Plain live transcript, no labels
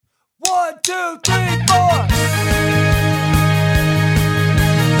1, 2, 3, 4.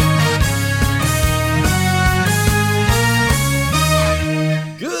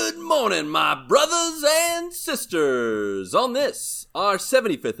 Good morning, my brothers and sisters. On this, our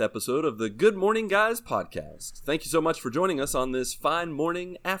 75th episode of the Good Morning Guys podcast. Thank you so much for joining us on this fine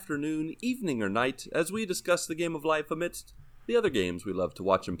morning, afternoon, evening, or night as we discuss the game of life amidst the other games we love to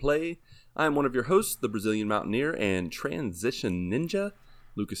watch and play. I am one of your hosts, the Brazilian Mountaineer and Transition Ninja,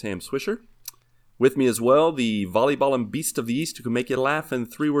 Lucas Ham Swisher. With me as well, the volleyballing beast of the East who can make you laugh in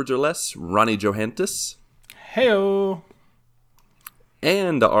 3 words or less, Ronnie Johantis. Heyo.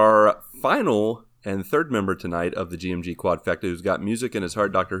 And our final and third member tonight of the GMG Quadfecta, who's got music in his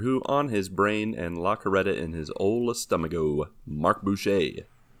heart, Doctor Who on his brain, and La Coretta in his old stomacho, Marc Boucher.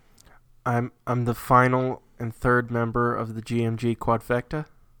 I'm the final and third member of the GMG Quadfecta.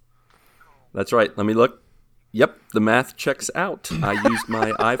 That's right. Let me look. Yep, the math checks out. I used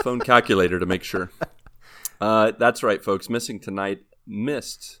my iPhone calculator to make sure. That's right, folks. Missing,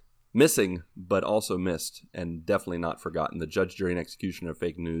 but also missed, and definitely not forgotten. The judge, jury, and executioner of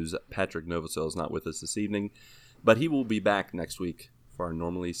fake news, Patrick Novosel, is not with us this evening, but he will be back next week for our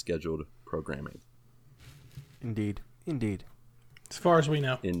normally scheduled programming. Indeed. As far as we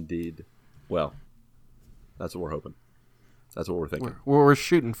know. Indeed. Well, that's what we're hoping. That's what we're thinking. We're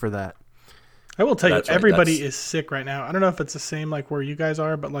shooting for that. I will tell you, That's right, everybody is sick right now. I don't know if it's the same like where you guys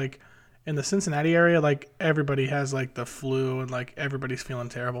are, but like in the Cincinnati area, like everybody has like the flu and like everybody's feeling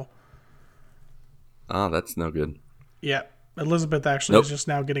terrible. Oh, that's no good. Yeah. Elizabeth actually is just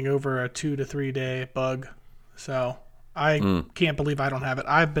now getting over a 2 to 3 day bug. So I can't believe I don't have it.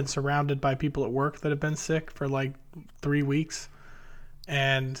 I've been surrounded by people at work that have been sick for like 3 weeks.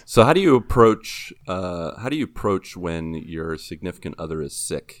 And so how do you approach when your significant other is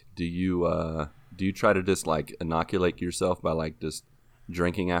sick? Do you try to just like inoculate yourself by like just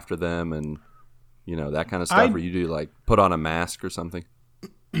drinking after them and that kind of stuff, or you do like put on a mask or something?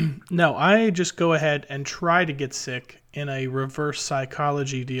 No, I just go ahead and try to get sick in a reverse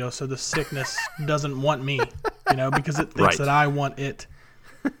psychology deal so the sickness doesn't want me, because it thinks that I want it.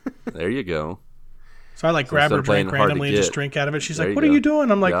 There you go. So I grab her drink randomly and just drink out of it. She's like, "What are you doing?"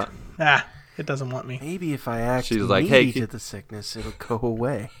 I'm like, it doesn't want me. Maybe if I act She's like, "Hey, to the sickness, it'll go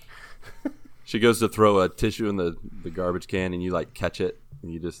away." She goes to throw a tissue in the garbage can, and you like catch it,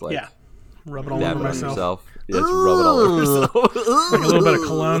 and you just like rub it all over myself. Yeah, just rub it all over yourself. Like a little bit of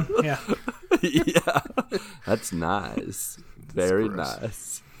cologne. Yeah. Yeah, that's nice. Very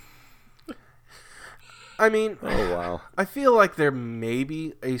nice. I mean, oh wow. I feel like there may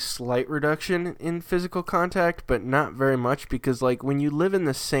be a slight reduction in physical contact, but not very much because, like, when you live in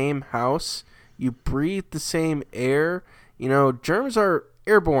the same house, you breathe the same air. Germs are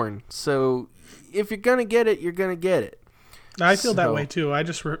airborne, so if you're gonna get it, you're gonna get it. I feel that way too. I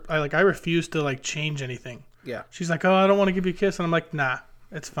refuse to change anything. Yeah. She's like, "Oh, I don't want to give you a kiss," and I'm like, "Nah,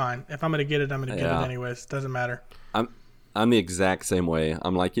 it's fine. If I'm gonna get it, I'm gonna get it anyways. It doesn't matter." I'm the exact same way.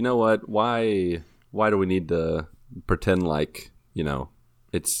 I'm like, you know what? Why do we need to pretend like,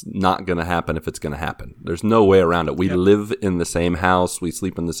 it's not going to happen if it's going to happen? There's no way around it. We live in the same house. We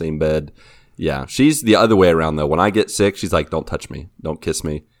sleep in the same bed. Yeah. She's the other way around, though. When I get sick, she's like, "Don't touch me. Don't kiss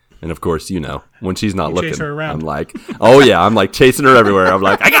me." And, of course, when she's not looking, chase her around. I'm like, oh, yeah. I'm like chasing her everywhere. I'm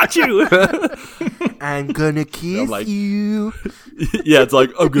like, "I got you." I'm going to kiss you. Yeah, it's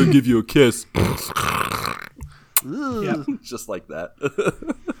like, "I'm going to give you a kiss." Yep. Just like that.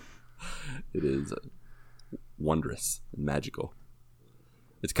 It is wondrous and magical.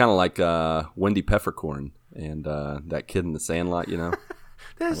 It's kind of like Wendy Peppercorn and that kid in the Sandlot,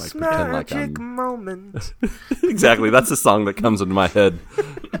 This magic moment. Exactly. That's the song that comes into my head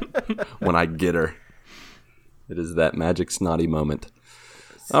when I get her. It is that magic snotty moment.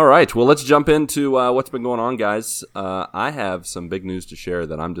 All right. Well, let's jump into what's been going on, guys. I have some big news to share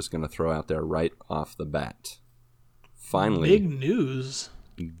that I'm just going to throw out there right off the bat. Finally. Big news.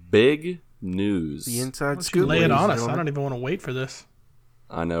 Big news. The inside scoop. Lay it on us. I don't even want to wait for this.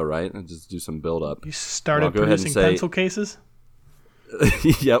 I know, right? I'll just do some build up. You started producing pencil cases?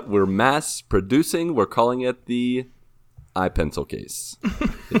 Yep, we're mass producing. We're calling it the iPencil case.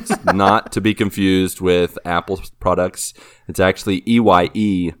 It's not to be confused with Apple products. It's actually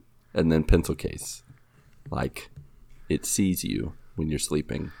EYE and then pencil case. Like, it sees you when you're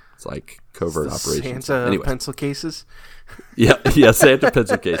sleeping. It's like covert operations. Santa pencil cases? Yeah, Santa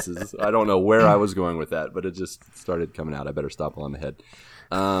pencil cases. I don't know where I was going with that, but it just started coming out. I better stop while I'm ahead.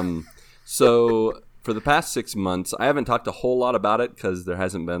 So for the past 6 months, I haven't talked a whole lot about it because there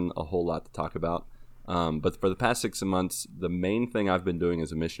hasn't been a whole lot to talk about. But for the past 6 months, the main thing I've been doing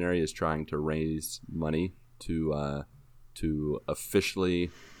as a missionary is trying to raise money to officially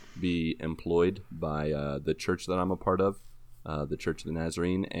be employed by the church that I'm a part of, the Church of the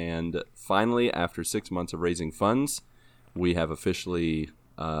Nazarene. And finally, after 6 months of raising funds, we have officially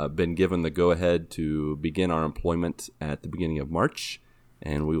been given the go-ahead to begin our employment at the beginning of March.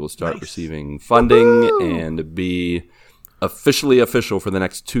 And we will start receiving funding and be officially official for the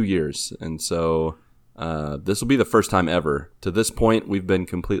next 2 years. And so this will be the first time ever. To this point, we've been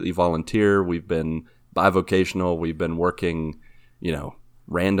completely volunteer. We've been bivocational. We've been working,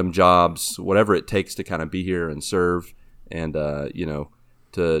 random jobs, whatever it takes to kind of be here and serve and,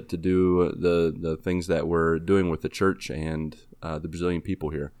 to do the things that we're doing with the church and the Brazilian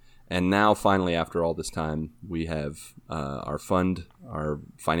people here. And now, finally, after all this time, we have our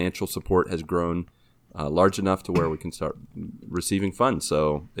financial support has grown large enough to where we can start receiving funds.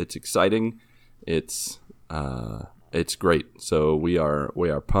 So it's exciting. It's great. So we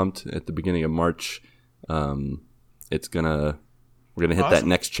are pumped at the beginning of March. We're gonna hit that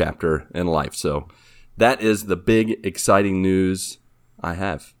next chapter in life. So that is the big exciting news I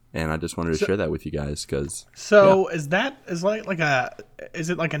have. And I just wanted to share that with you guys because. So is it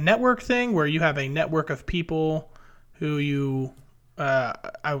like a network thing where you have a network of people who you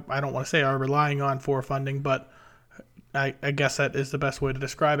I don't want to say are relying on for funding, but I guess that is the best way to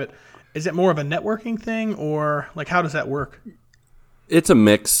describe it. Is it more of a networking thing, or like how does that work? It's a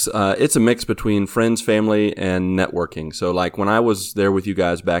mix. It's a mix between friends, family, and networking. So like when I was there with you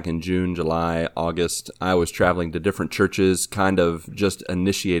guys back in June, July, August, I was traveling to different churches, kind of just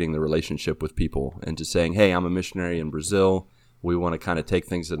initiating the relationship with people and just saying, hey, I'm a missionary in Brazil. We want to kind of take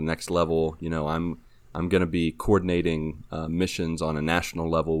things to the next level. I'm going to be coordinating missions on a national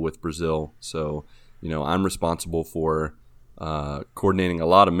level with Brazil. So, I'm responsible for coordinating a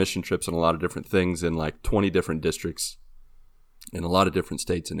lot of mission trips and a lot of different things in like 20 different districts in a lot of different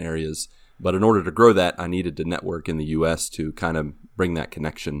states and areas. But in order to grow that, I needed to network in the U.S. to kind of bring that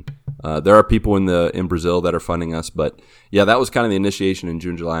connection. There are people in Brazil that are funding us, but yeah, that was kind of the initiation in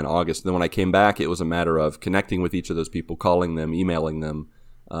June, July, and August. And then when I came back, it was a matter of connecting with each of those people, calling them, emailing them,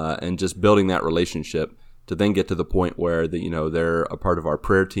 and just building that relationship to then get to the point where they're a part of our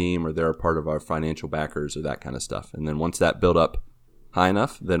prayer team or they're a part of our financial backers or that kind of stuff. And then once that built up high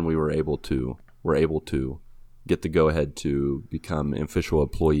enough, then we're able to get the go-ahead to become official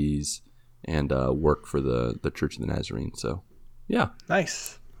employees and work for the Church of the Nazarene. So, yeah.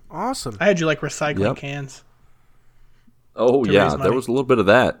 Nice. Awesome. I had you like recycling cans. Oh, yeah. There was a little bit of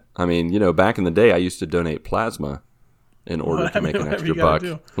that. I mean, back in the day, I used to donate plasma in order to make an extra buck.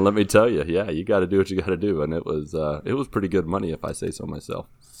 Let me tell you, yeah, you got to do what you got to do. And it was pretty good money, if I say so myself.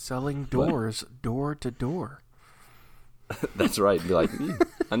 Selling doors, door to door. That's right. Be like,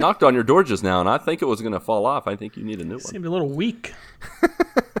 I knocked on your door just now, and I think it was going to fall off. I think you need a new one. Seemed a little weak.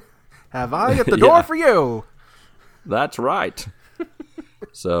 Have I at the door for you? That's right.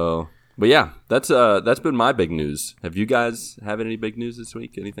 So, but yeah, that's been my big news. Have you guys have any big news this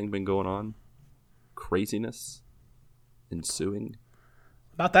week? Anything been going on? Craziness ensuing?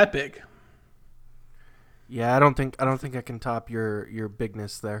 Not that big. Yeah, I don't think I can top your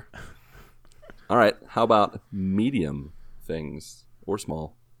bigness there. All right, how about medium things or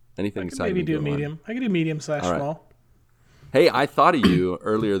small? Anything exciting? Maybe do medium. I can do medium/small. Hey, I thought of you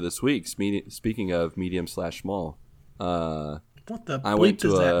earlier this week. Speaking of medium/small, what the bleep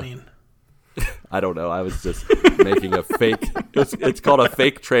does that mean? I don't know. I was just making a fake. It's called a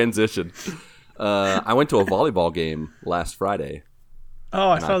fake transition. I went to a volleyball game last Friday. Oh,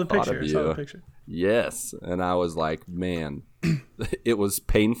 I saw the picture. Yes, and I was like, man, it was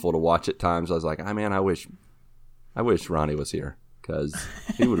painful to watch at times. I was like, I wish Ronnie was here because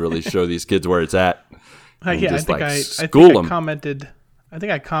he would really show these kids where it's at. I commented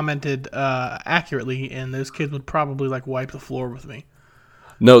accurately, and those kids would probably like wipe the floor with me.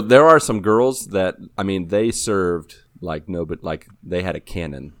 No, there are some girls that they served like they had a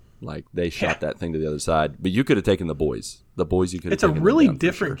cannon. Like they shot that thing to the other side. But you could have taken the boys. You could have. It's a really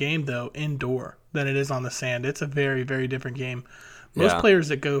different game though indoor than it is on the sand. It's a very, very different game. Most players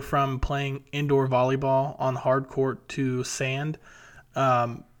that go from playing indoor volleyball on hard court to sand,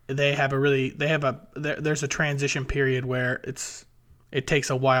 there's a transition period where it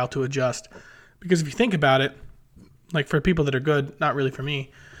takes a while to adjust. Because if you think about it, like for people that are good, not really for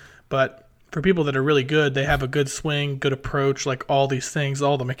me, but for people that are really good, they have a good swing, good approach, like all these things,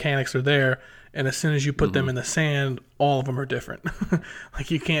 all the mechanics are there. And as soon as you put them in the sand, all of them are different.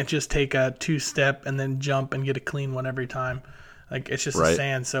 Like you can't just take a 2-step and then jump and get a clean one every time. Like it's just a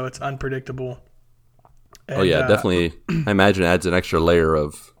sand, so it's unpredictable. And, definitely. I imagine it adds an extra layer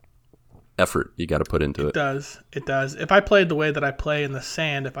of effort you got to put into it. It does. If I played the way that I play in the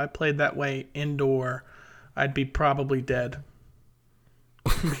sand, if I played that way indoor, I'd be probably dead.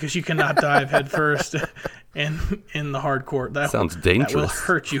 because you cannot dive head first in the hard court. That sounds dangerous. That will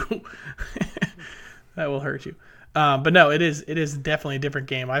hurt you. That will hurt you. But no, it is definitely a different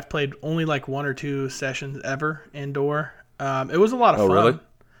game. I've played only like 1 or 2 sessions ever indoor. It was a lot of fun. Really?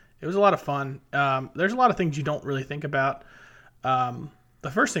 It was a lot of fun. There's a lot of things you don't really think about.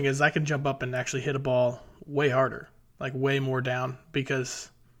 The first thing is I can jump up and actually hit a ball way harder, like way more down,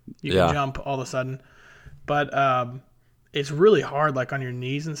 because you can jump all of a sudden. But it's really hard, like on your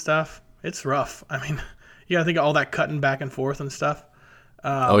knees and stuff. It's rough. I mean, you gotta think of all that cutting back and forth and stuff.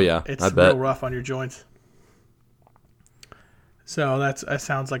 It's real rough on your joints. So that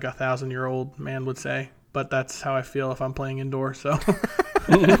sounds like a 1,000-year-old man would say, but that's how I feel if I'm playing indoor. So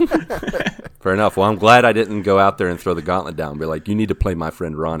fair enough. Well, I'm glad I didn't go out there and throw the gauntlet down and be like, you need to play my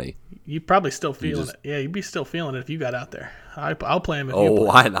friend Ronnie. You'd probably still feeling it. Yeah, you'd be still feeling it if you got out there. I'll play him if you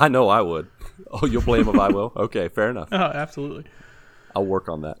play him. I know I would. Oh, you'll play him if I will? Okay, fair enough. Oh, absolutely. I'll work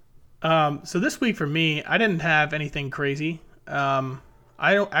on that. So this week for me, I didn't have anything crazy. I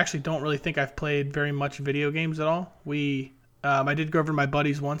don't really think I've played very much video games at all. I did go over to my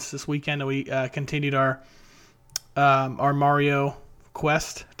buddies once this weekend, and we continued our Mario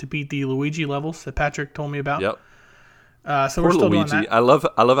quest to beat the Luigi levels that Patrick told me about. Yep. So we're still Luigi. doing that. I love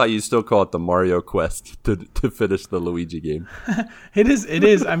how you still call it the Mario quest to finish the Luigi game. It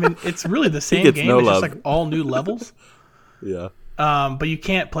is. I mean, it's really the same game. It's just like all new levels. Yeah. But you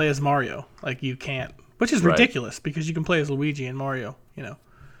can't play as Mario. Like you can't, which is ridiculous because you can play as Luigi and Mario. Yeah.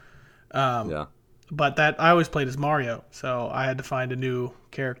 But I always played as Mario, so I had to find a new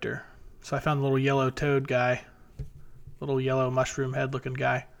character. So I found the little yellow toad guy, little yellow mushroom head looking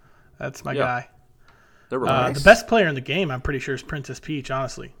guy. That's my guy. They're really nice. The best player in the game, I'm pretty sure, is Princess Peach,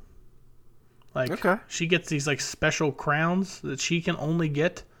 honestly. She gets these like special crowns that she can only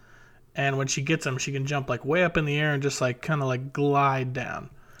get, and when she gets them, she can jump like way up in the air and just like kind of like glide down.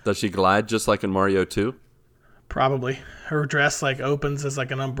 Does she glide just like in Mario 2? Probably. Her dress like opens as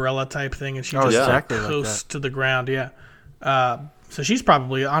like an umbrella type thing, and she coasts to the ground. Yeah. So she's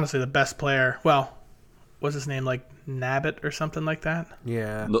probably honestly the best player. Well, what's his name, like Nabbit or something like that?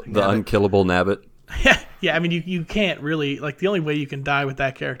 Yeah. The unkillable Nabbit. Yeah. I mean, you can't really like the only way you can die with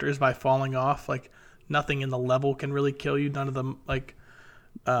that character is by falling off. Like nothing in the level can really kill you. None of them like.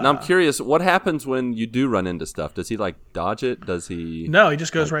 Now I'm curious, what happens when you do run into stuff? Does he like dodge it? Does he? No, he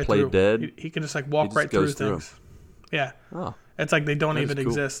just goes right play through. Dead. He can just like walk right through things. Yeah. Oh. It's like they don't even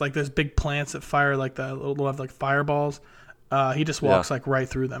exist. Like there's big plants that fire like they'll have like fireballs. He just walks like right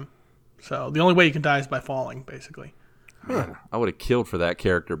through them. So the only way you can die is by falling, basically. Man, I would have killed for that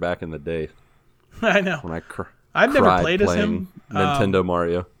character back in the day. I know. When I've never played as him. Nintendo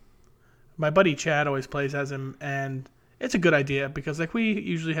Mario. My buddy Chad always plays as him, and it's a good idea because like we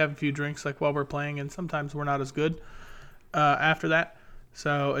usually have a few drinks like while we're playing, and sometimes we're not as good after that.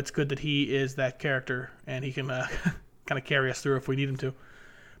 So it's good that he is that character, and he can kind of carry us through if we need him to.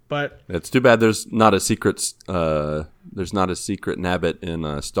 But it's too bad there's not a secret. There's not a secret Nabbit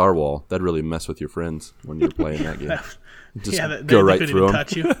in Star Wall. That'd really mess with your friends when you're playing that game. Just go right through them.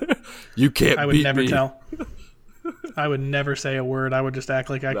 Touch you. You can't. I would never tell. I would never say a word. I would just act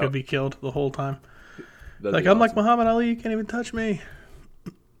like I could be killed the whole time. Like I'm like Muhammad Ali. You can't even touch me.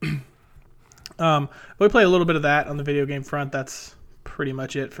 We play a little bit of that on the video game front. That's pretty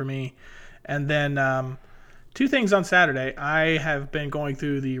much it for me. And then 2 things on Saturday. I have been going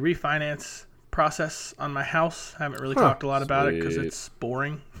through the refinance process on my house. I haven't really talked a lot about it because it's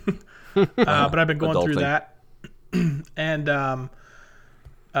boring. But I've been going through that. And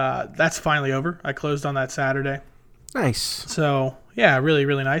that's finally over. I closed on that Saturday. Nice. So, yeah, really,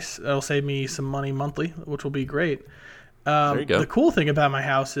 really nice. It'll save me some money monthly, which will be great. There you go. The cool thing about my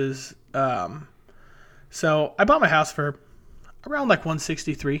house is, so I bought my house for around like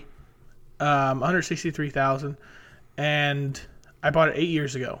 163,000, and I bought it 8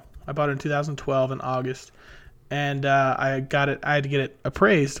 years ago. I bought it in 2012 in August, and I had to get it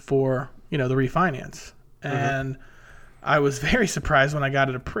appraised for the refinance, and I was very surprised when I got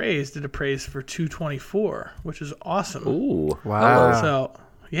it appraised. It appraised for $224,000, which is awesome. Ooh, wow! So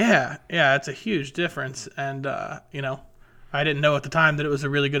yeah, it's a huge difference, and I didn't know at the time that it was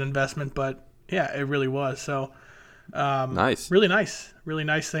a really good investment, but yeah, it really was. So nice, really nice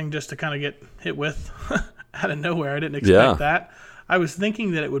thing just to kind of get hit with out of nowhere. I didn't expect that. I was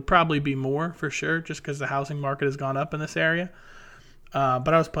thinking that it would probably be more for sure, just because the housing market has gone up in this area.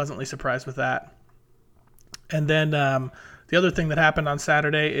 But I was pleasantly surprised with that. And then the other thing that happened on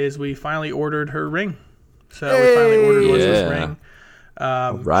Saturday is we finally ordered her ring. So we finally ordered Elizabeth's ring.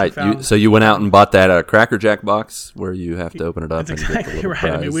 Right. So you went out and bought that Cracker Jack box where you have to open it up. That's and exactly get the right.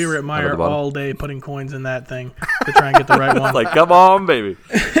 I mean, we were at Meijer bottom. all day putting coins in that thing to try and get the right one. Like, come on, baby.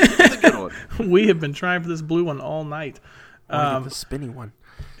 That's a good one. We have been trying for this blue one all night. The spinny one.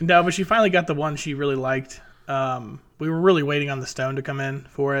 No, but she finally got the one she really liked. We were really waiting on the stone to come in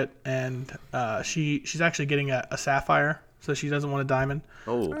for it, and she's actually getting a sapphire, so she doesn't want a diamond.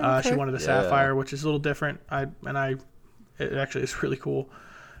 Oh, okay. She wanted a sapphire, which is a little different. It actually is really cool.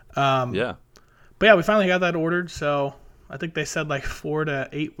 yeah. But yeah, we finally got that ordered. So I think they said like 4 to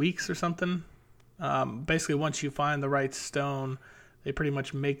 8 weeks or something. Basically, once you find the right stone, they pretty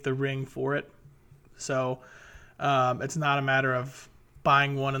much make the ring for it. So it's not a matter of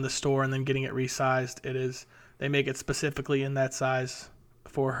buying one in the store and then getting it resized. It is they make it specifically in that size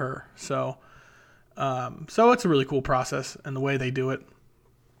for her. So it's a really cool process and the way they do it.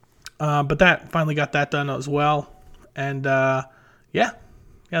 But that finally got that done as well. And that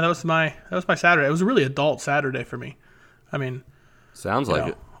was my Saturday. It was a really adult Saturday for me. I mean, sounds like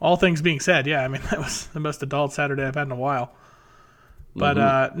it. All things being said, yeah. I mean, that was the most adult Saturday I've had in a while.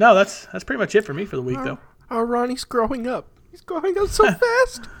 But no, that's pretty much it for me for the week, though. Oh, Ronnie's growing up. He's growing up so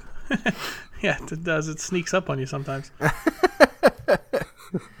fast. Yeah, it does. It sneaks up on you sometimes.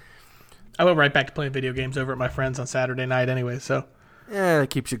 I went right back to playing video games over at my friend's on Saturday night anyway, so. Yeah, that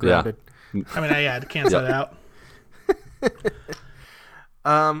keeps you grounded. Yeah. I mean, I had to cancel it out.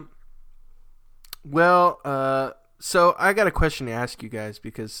 So I got a question to ask you guys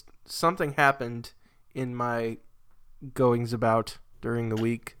because something happened in my goings about during the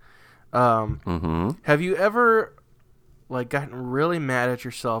week. Have you ever gotten really mad at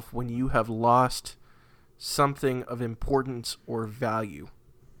yourself when you have lost something of importance or value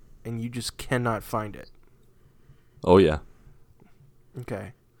and you just cannot find it? Oh yeah.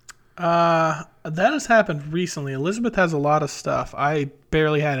 Okay. That has happened recently. Elizabeth has a lot of stuff. I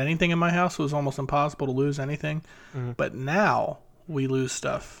barely had anything in my house. It was almost impossible to lose anything. Mm-hmm. But now we lose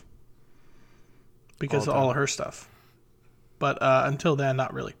stuff because of all of her stuff. But until then,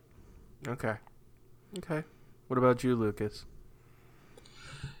 not really. Okay. What about you, Lucas?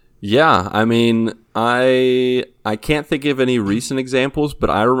 Yeah, I mean, I can't think of any recent examples,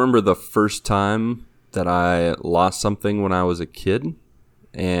 but I remember the first time that I lost something when I was a kid.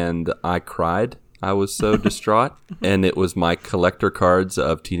 And I cried. I was so distraught. And it was my collector cards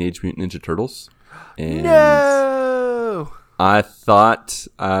of Teenage Mutant Ninja Turtles. And no! I thought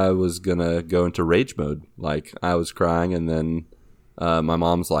I was going to go into rage mode. Like, I was crying, and then my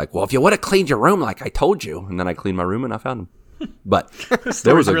mom's like, well, if you would have cleaned your room like I told you. And then I cleaned my room, and I found them. But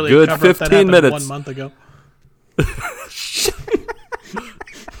there was a really good 15 minutes. 1 month ago.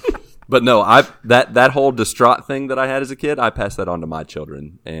 But no, that whole distraught thing that I had as a kid, I passed that on to my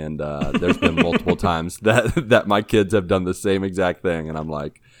children, and there's been multiple times that my kids have done the same exact thing, and I'm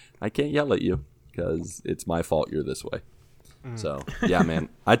like, I can't yell at you because it's my fault you're this way. So yeah, man,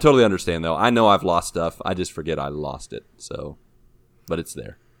 I totally understand though. I know I've lost stuff, I just forget I lost it. So, but it's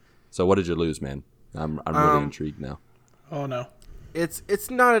there. So what did you lose, man? I'm really intrigued now. Oh no, it's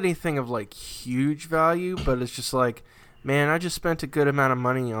not anything of huge value, but it's just man, I just spent a good amount of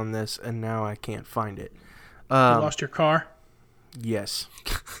money on this, and now I can't find it. You lost your car? Yes.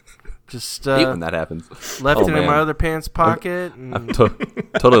 Just hate when that happens. Left it in my other pants pocket. I've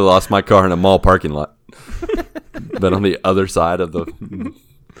totally lost my car in a mall parking lot. But on the other side of the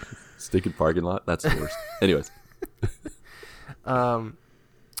stinking parking lot, that's the worst. Anyways.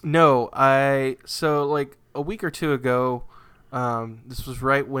 No, a week or two ago, this was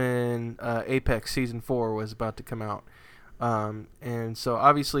right when Apex Season 4 was about to come out. And so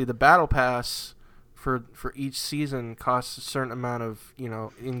obviously the battle pass for each season costs a certain amount of,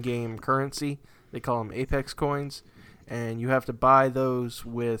 in-game currency. They call them Apex coins. And you have to buy those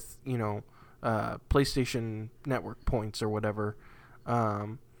with, PlayStation Network points or whatever.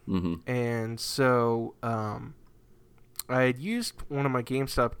 And so I had used one of my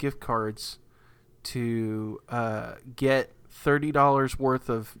GameStop gift cards to get $30 worth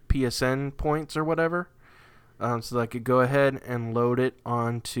of PSN points or whatever. So that I could go ahead and load it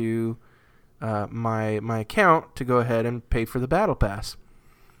onto my account to go ahead and pay for the battle pass.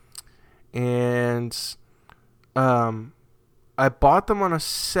 And I bought them on a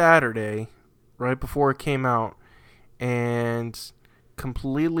Saturday right before it came out and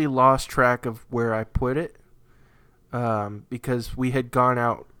completely lost track of where I put it because we had gone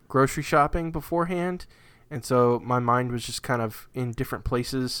out grocery shopping beforehand, and so my mind was just kind of in different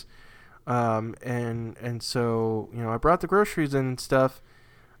places. And so, I brought the groceries in and stuff.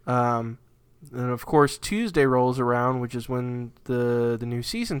 And of course Tuesday rolls around, which is when the new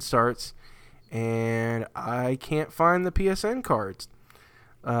season starts, and I can't find the PSN cards.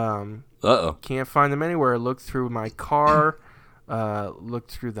 Uh-oh. Can't find them anywhere. Looked through my car,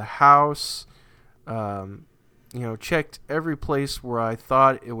 looked through the house, checked every place where I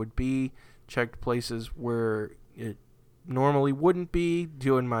thought it would be, checked places where it normally wouldn't be,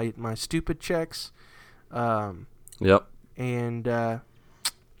 doing my stupid checks. Yep. And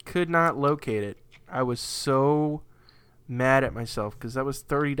could not locate it. I was so mad at myself because that was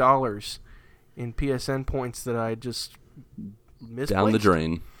 $30 in PSN points that I just misplaced. Down the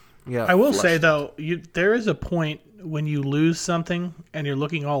drain. Yeah. I will say, though, there is a point when you lose something and you're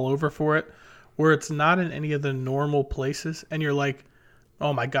looking all over for it where it's not in any of the normal places and you're like,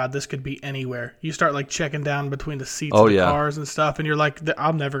 oh my God, this could be anywhere. You start like checking down between the seats of the cars and stuff, and you're like,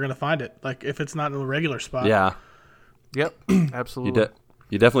 I'm never going to find it. Like if it's not in a regular spot. Yeah. Yep. Absolutely.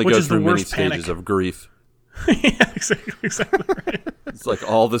 You definitely go through many stages of grief. Yeah, exactly right. It's like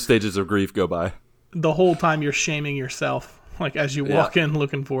all the stages of grief go by. The whole time you're shaming yourself, like as you walk in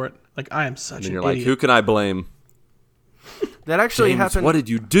looking for it. Like, I am such an idiot. Like, who can I blame? That actually James, happened. What did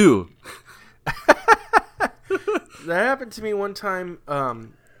you do? That happened to me one time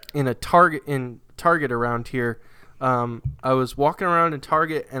in Target around here. I was walking around in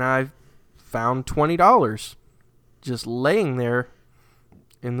Target and I found $20 just laying there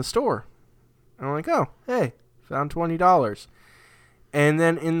in the store. And I'm like, oh, hey, found $20. And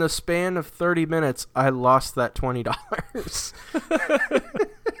then in the span of 30 minutes, I lost that $20.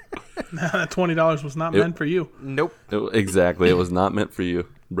 That $20 was not meant for you. Nope. Exactly. It was not meant for you,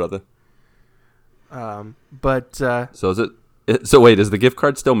 brother. So is it? So wait, is the gift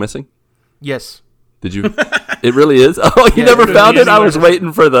card still missing? Yes. Did you? It really is. Oh, you never found it. I was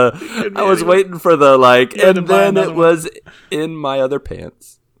waiting for the. Like, and then it was in my other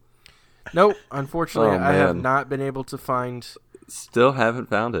pants. Nope. Unfortunately, I have not been able to find. Still haven't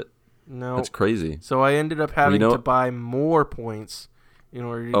found it. No, that's crazy. So I ended up having to buy more points in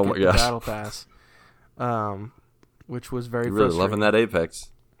order to get the battle pass, which was very frustrating. Really loving that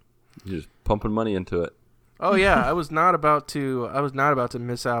Apex. You're just pumping money into it. Oh yeah, I was not about to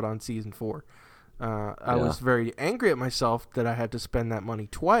miss out on season 4. I was very angry at myself that I had to spend that money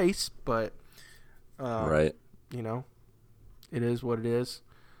twice, but right. It is what it is.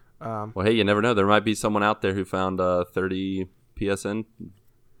 Well, hey, you never know. There might be someone out there who found 30 PSN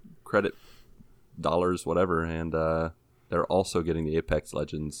credit dollars, whatever, and they're also getting the Apex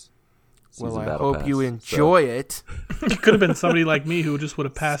Legends season battle pass. Well, I hope you enjoy it. It could have been somebody like me who just would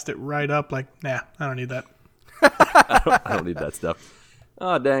have passed it right up like, nah, I don't need that. I don't need that stuff.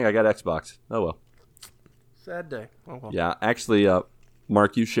 Oh, dang, I got Xbox. Oh, well. Sad day. Oh, well. Yeah, actually,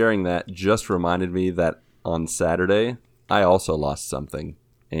 Mark, you sharing that just reminded me that on Saturday, I also lost something.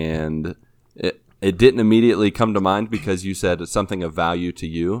 And it didn't immediately come to mind because you said it's something of value to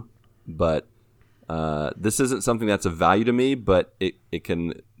you. But this isn't something that's of value to me, but it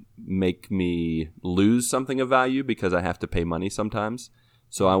can make me lose something of value because I have to pay money sometimes.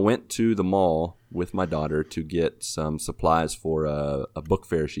 So I went to the mall with my daughter to get some supplies for a book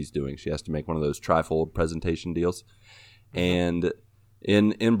fair she's doing. She has to make one of those trifold presentation deals. And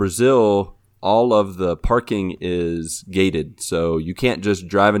in Brazil, all of the parking is gated. So you can't just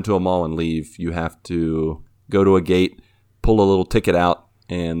drive into a mall and leave. You have to go to a gate, pull a little ticket out,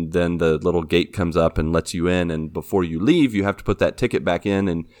 and then the little gate comes up and lets you in. And before you leave, you have to put that ticket back in.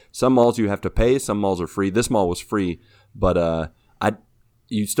 And some malls you have to pay, some malls are free. This mall was free, but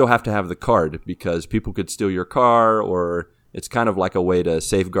you still have to have the card because people could steal your car, or it's kind of like a way to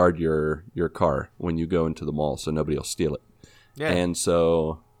safeguard your car when you go into the mall so nobody will steal it. Yeah. And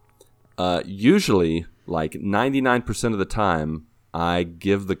so usually, like 99% of the time, I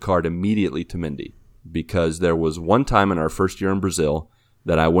give the card immediately to Mindy because there was one time in our first year in Brazil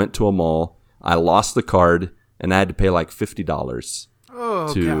that I went to a mall, I lost the card, and I had to pay like $50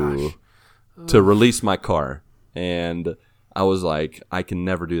 to release my car. And I was like, I can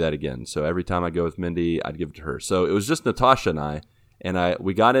never do that again. So every time I go with Mindy, I'd give it to her. So it was just Natasha and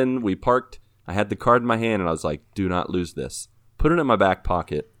we got in, we parked, I had the card in my hand, and I was like, do not lose this. Put it in my back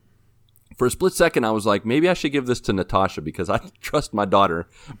pocket. For a split second, I was like, maybe I should give this to Natasha because I trust my daughter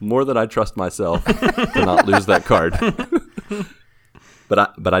more than I trust myself to not lose that card.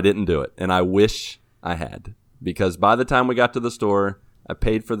 But I didn't do it, and I wish I had because by the time we got to the store, I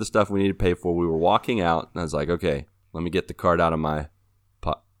paid for the stuff we needed to pay for. We were walking out, and I was like, okay, let me get the card out of my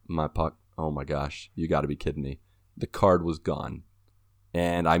pocket. Oh my gosh, you got to be kidding me. The card was gone.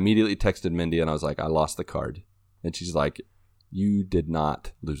 And I immediately texted Mindy and I was like, I lost the card. And she's like, you did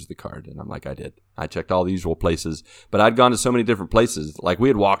not lose the card. And I'm like, I did. I checked all the usual places, but I'd gone to so many different places. Like we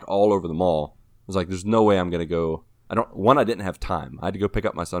had walked all over the mall. I was like, there's no way I'm going to go. I didn't have time. I had to go pick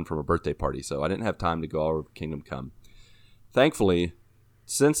up my son from a birthday party. So I didn't have time to go all over Kingdom Come. Thankfully,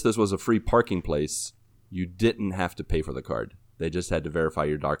 since this was a free parking place, you didn't have to pay for the card. They just had to verify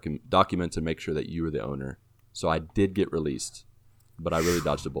your documents and make sure that you were the owner. So I did get released, but I really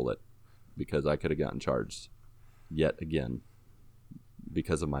dodged a bullet because I could have gotten charged yet again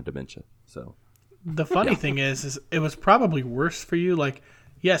because of my dementia. So the funny thing is it was probably worse for you. Like,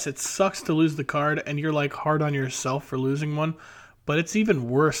 yes, it sucks to lose the card, and you're like hard on yourself for losing one. But it's even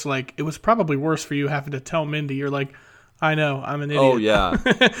worse. Like, it was probably worse for you having to tell Mindy. You're like, I know, I'm an idiot. Oh yeah,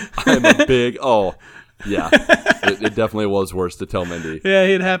 I'm a big. Oh yeah, it definitely was worse to tell Mindy. Yeah,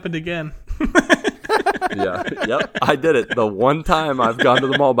 it happened again. Yeah, yep, I did it. The one time I've gone to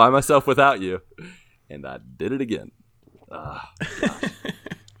the mall by myself without you, and I did it again. Gosh.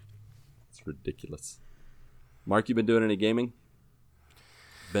 It's ridiculous. Mark, you been doing any gaming?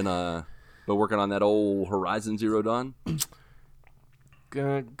 Been working on that old Horizon Zero Dawn?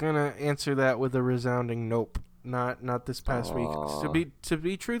 Gonna answer that with a resounding nope. Not this past week. To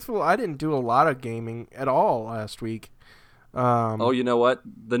be truthful, I didn't do a lot of gaming at all last week. You know what?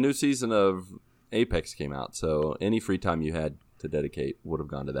 The new season of Apex came out, so any free time you had to dedicate would have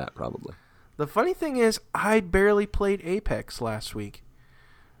gone to that probably. The funny thing is, I barely played Apex last week.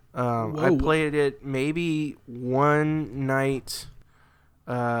 I played it maybe one night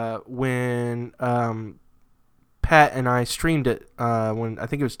when Pat and I streamed it when I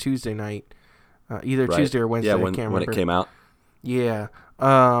think it was Tuesday night, either right. Tuesday or Wednesday. Yeah, I can't remember. when it came out. Yeah,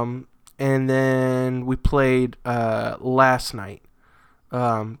 and then we played last night.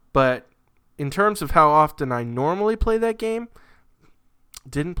 But in terms of how often I normally play that game,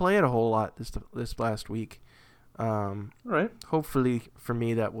 didn't play it a whole lot this last week. All right. Hopefully for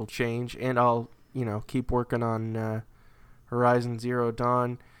me that will change, and I'll keep working on Horizon Zero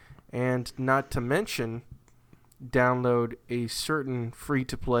Dawn, and not to mention download a certain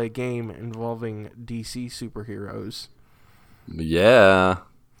free-to-play game involving DC superheroes. Yeah,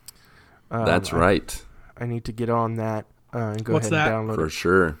 that's right. I need to get on that and go What's ahead that? and download For it.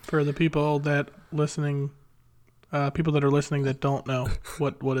 sure. For the people that listening, people that are listening that don't know,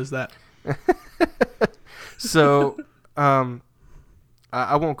 what is that? So, I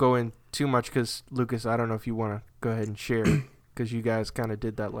won't go in too much because, Lucas, I don't know if you want to go ahead and share because you guys kind of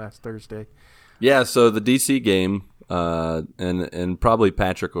did that last Thursday. Yeah, so the DC game, and probably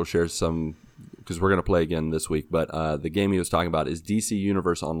Patrick will share some because we're going to play again this week, but the game he was talking about is DC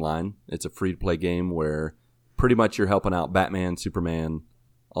Universe Online. It's a free-to-play game where pretty much you're helping out Batman, Superman,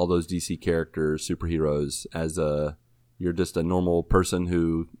 all those DC characters, superheroes, you're just a normal person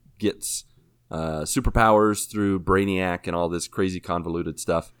who gets superpowers through Brainiac and all this crazy convoluted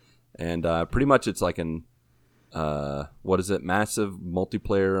stuff. And pretty much it's like massive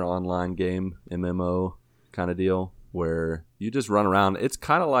multiplayer online game, MMO kind of deal, where you just run around. It's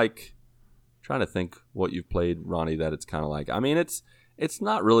kind of like, trying to think what you've played, Ronnie, that it's kind of like. I mean, it's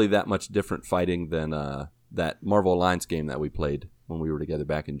not really that much different fighting than that Marvel Alliance game that we played when we were together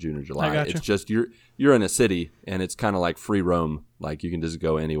back in June or July. I gotcha. It's just you're in a city, and it's kind of like free roam. Like, you can just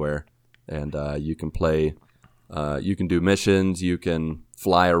go anywhere, and you can play. You can do missions. You can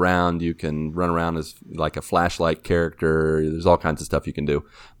fly around. You can run around as like a flashlight character. There's all kinds of stuff you can do.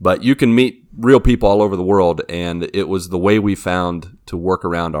 But you can meet real people all over the world, and it was the way we found to work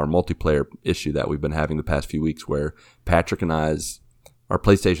around our multiplayer issue that we've been having the past few weeks, where Patrick and our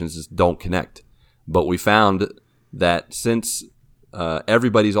PlayStations just don't connect. But we found that since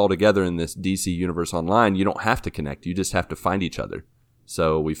everybody's all together in this DC Universe Online, you don't have to connect. You just have to find each other.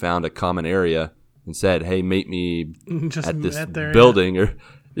 So we found a common area and said, hey, meet me at this building, or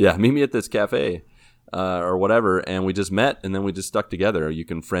meet me at this cafe or whatever. And we just met, and then we just stuck together. You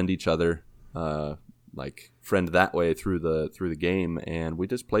can friend each other, like friend that way through the game. And we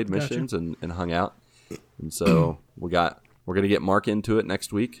just played missions and hung out. And so we're going to get Marc into it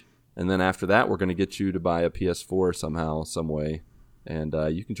next week. And then after that, we're going to get you to buy a PS4 somehow, some way. And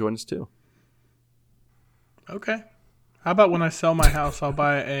you can join us too. Okay. How about when I sell my house, I'll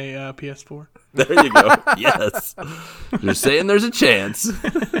buy a PS4? There you go. Yes. You're saying there's a chance.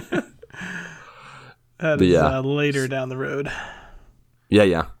 That is later down the road.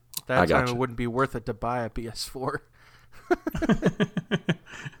 Yeah. That time it wouldn't be worth it to buy a PS4.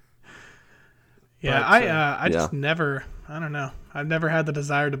 Yeah, I just never, I don't know. I've never had the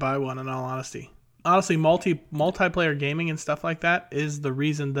desire to buy one, in all honesty. Honestly, multiplayer gaming and stuff like that is the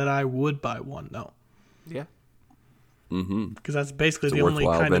reason that I would buy one, though. Yeah. Mm-hmm. Because that's basically the only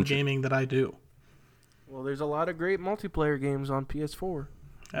kind of gaming that I do. Well, there's a lot of great multiplayer games on PS4.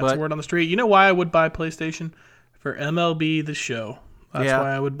 That's word on the street. You know why I would buy PlayStation? For MLB The Show. That's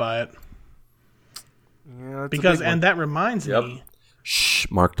why I would buy it. Yeah, and that reminds me. Shh,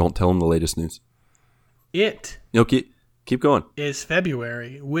 Marc, don't tell him the latest news. It. No, keep Keep going. is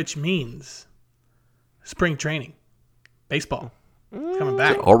February, which means spring training. Baseball. It's coming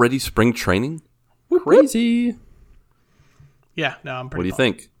back. Already spring training? Crazy. Yeah, no, I'm pretty What do you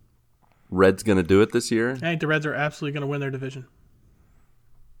pumped. think? Reds going to do it this year I think the Reds are absolutely going to win their division.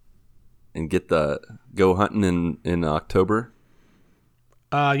 and get the go hunting in October?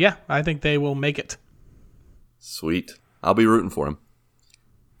 Yeah, I think they will make it. Sweet. I'll be rooting for them.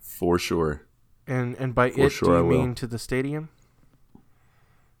 For sure. And by For it, sure do I you will. mean to the stadium?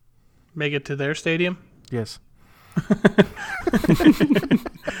 Make it to their stadium. Yes.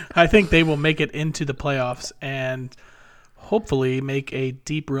 I think they will make it into the playoffs and hopefully make a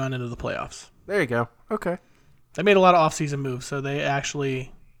deep run into the playoffs. There you go. Okay. They made a lot of offseason moves, so they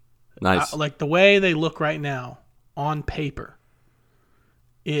actually Nice. like the way they look right now on paper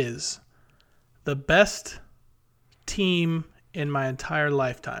is the best team in my entire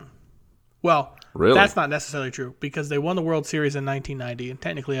lifetime. Well, Really? that's not necessarily true because they won the World Series in 1990, and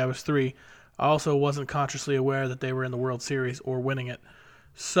technically I was 3. I also wasn't consciously aware that they were in the World Series or winning it.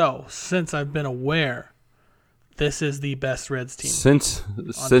 So, since I've been aware, this is the best Reds team. Since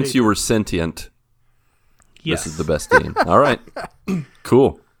paper. you were sentient, Yes. this is the best team. All right.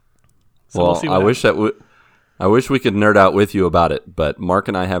 Cool. So we'll Well, see I what wish I wish we could nerd out with you about it, but Mark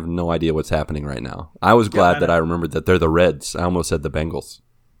and I have no idea what's happening right now. I was glad I that know. I remembered that they're the Reds. I almost said the Bengals.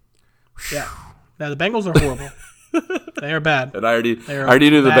 Yeah. Now, the Bengals are horrible. They are bad. And I already They're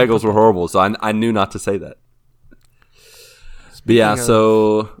knew the bad Bengals were horrible, so I knew not to say that. But yeah,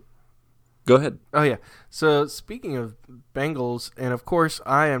 so go ahead. Oh, yeah. So, speaking of Bengals, and of course,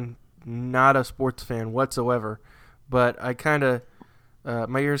 I am not a sports fan whatsoever, but I kind of,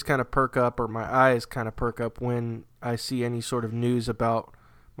 my ears kind of perk up, or my eyes kind of perk up when I see any sort of news about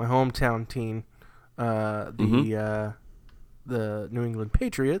my hometown team, the New England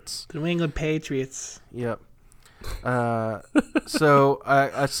Patriots. The New England Patriots. Yep. So,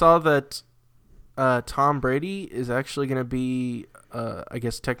 I saw that Tom Brady is actually going to be, I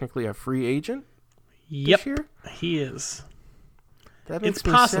guess, technically a free agent this year? He is. That makes It's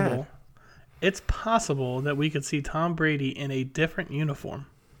me possible. sad. It's possible that we could see Tom Brady in a different uniform.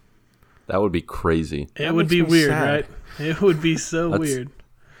 That would be crazy. It would makes be me weird, sad. right? It would be so That's- weird.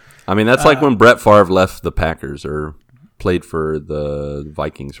 I mean, that's like when Brett Favre left the Packers or played for the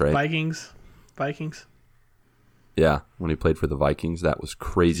Vikings, right? Vikings. Yeah, when he played for the Vikings, that was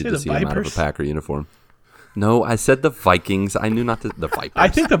crazy Say to the see him out of a Vipers? Packer uniform. No, I said the Vikings. I knew not the Vipers. I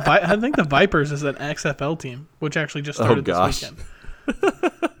think the Vipers is an XFL team, which actually just started gosh. this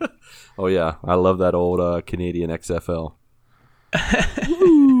weekend. Oh yeah, I love that old Canadian XFL.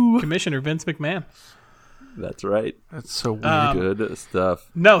 Commissioner Vince McMahon. That's right. That's so weird. Good stuff.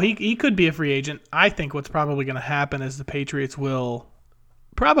 No, he could be a free agent. I think what's probably going to happen is the Patriots will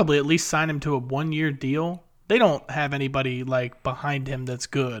probably at least sign him to a 1-year deal. They don't have anybody like behind him that's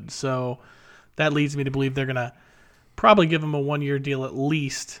good, so that leads me to believe they're going to probably give him a 1-year deal at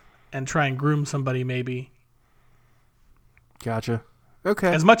least and try and groom somebody maybe. Gotcha. Okay.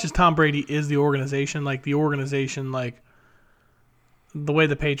 As much as Tom Brady is the organization, like the way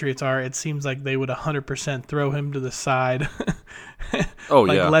the Patriots are, it seems like they would 100% throw him to the side. Oh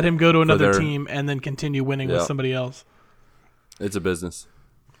like yeah, let him go to another their- team and then continue winning with Yeah. somebody else. it's a business.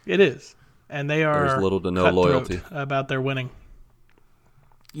 It is. And they are There's little to no cutthroat loyalty. about their winning.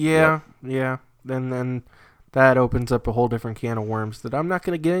 Yeah. Then that opens up a whole different can of worms that I'm not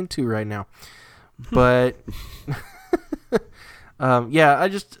going to get into right now. But yeah,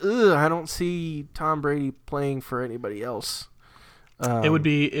 I don't see Tom Brady playing for anybody else. It would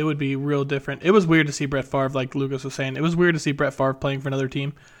be real different. It was weird to see Brett Favre, like Lucas was saying. It was weird to see Brett Favre playing for another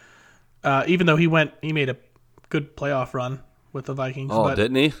team. Even though he made a good playoff run with the Vikings. Oh, but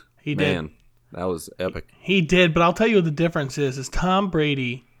didn't he? He did. Man, that was epic. He did, but I'll tell you what the difference is Tom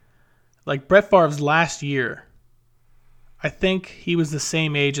Brady, like Brett Favre's last year, I think he was the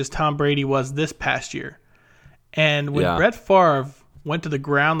same age as Tom Brady was this past year. And when Yeah. Brett Favre went to the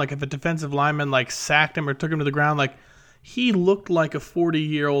ground, like if a defensive lineman like sacked him or took him to the ground, like he looked like a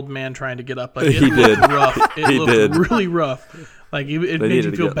 40-year-old man trying to get up. Like, it He looked did. rough. It He looked did. really rough. Like it They made needed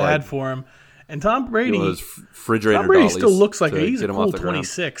you to feel get, bad like, for him. And Tom Brady, Those refrigerator Tom Brady dollies still looks like to he's a get him off cool the ground.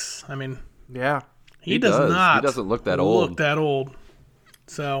 26. I mean, Yeah. he He does does. He not. doesn't look that old. Look that old.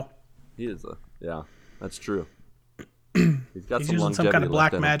 So He is yeah, that's true. He's got he's some using some longevity kind of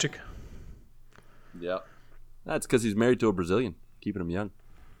black left in him. magic. Yeah, that's because he's married to a Brazilian, keeping him young.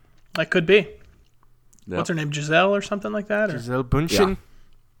 That could be. Yeah. What's her name? Giselle or something like that? Or? Gisele Bündchen.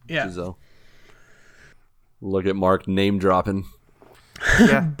 Yeah. Giselle. Look at Mark name dropping.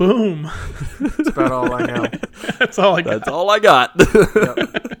 Yeah. Boom. That's about all I know. That's all I got. That's all I got.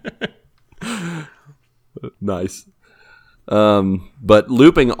 Yep. Nice. But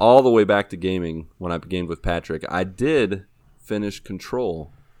looping all the way back to gaming when I gamed with Patrick, I did finish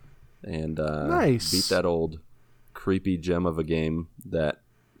Control and nice. Beat that old creepy gem of a game that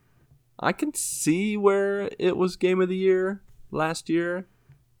I can see where it was Game of the Year last year,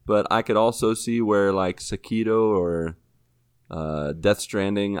 but I could also see where like Sekiro or Death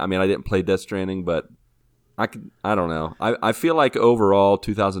Stranding. I mean, I didn't play Death Stranding, but I don't know. I feel like overall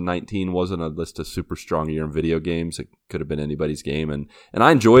 2019 wasn't a list of super strong year in video games. It could have been anybody's game, and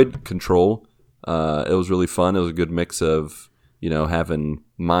I enjoyed Control. It was really fun. It was a good mix of having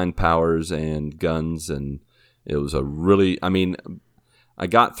mind powers and guns, and it was a really. I mean, I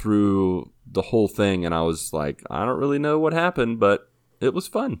got through the whole thing, and I was like, I don't really know what happened, but it was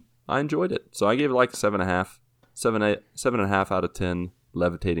fun. I enjoyed it, so I gave it like 7.5 out of 10.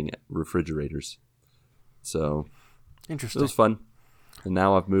 Levitating refrigerators. So, interesting. It was fun. And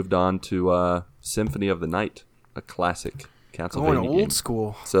now I've moved on to Symphony of the Night, a classic Castlevania going old game.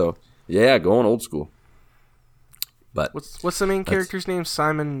 School. So, yeah, going old school. But what's the main character's name?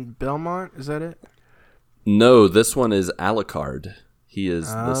 Simon Belmont? Is that it? No, this one is Alucard. He is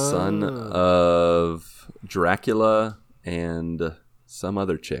the son of Dracula and some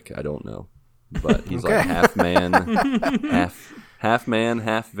other chick. I don't know. But he's like half man,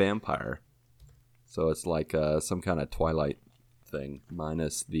 half vampire. So it's like some kind of Twilight thing,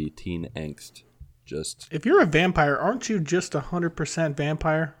 minus the teen angst. If you're a vampire, aren't you just 100%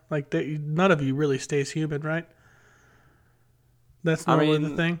 vampire? Like none of you really stays human, right? That's normally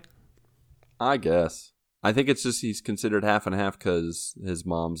the thing. I guess. I think it's just he's considered half and half because his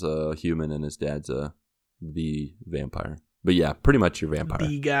mom's a human and his dad's the vampire. But yeah, pretty much your vampire.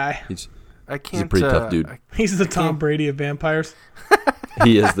 The guy. He's a pretty tough dude. He's the Tom Brady of vampires.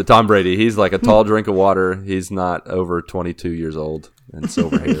 He is the Tom Brady. He's like a tall drink of water. He's not over 22 years old and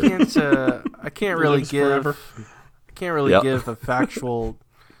silver hair. I can't really give a factual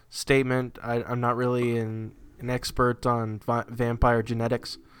statement. I'm not really an expert on vampire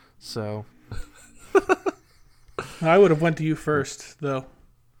genetics, so I would have went to you first, though.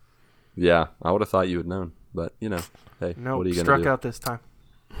 Yeah, I would have thought you would known, but hey, what are you gonna do? Struck out this time.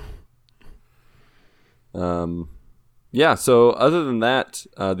 Yeah, so other than that,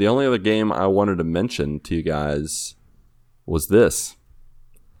 the only other game I wanted to mention to you guys was this.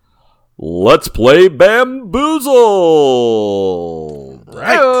 Let's play Bamboozled!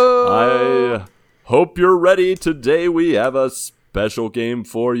 Right. I hope you're ready. Today we have a special game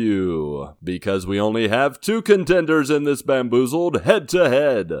for you, because we only have 2 contenders in this Bamboozled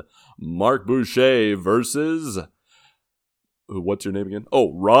head-to-head. Marc Boucher versus... What's your name again?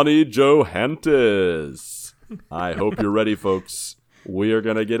 Oh, Ronnie Johantis. I hope you're ready, folks. We are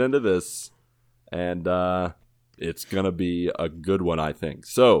going to get into this, and it's going to be a good one, I think.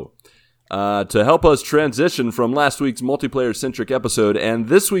 So, to help us transition from last week's multiplayer-centric episode and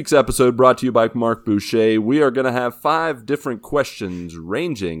this week's episode brought to you by Marc Boucher, we are going to have 5 different questions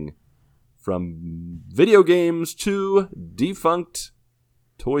ranging from video games to defunct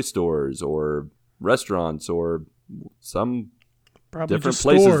toy stores or restaurants or some... Probably different just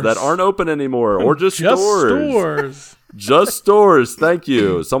places stores that aren't open anymore, or just stores. Just stores. Thank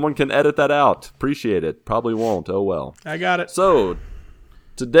you. Someone can edit that out. Appreciate it. Probably won't. Oh well. I got it. So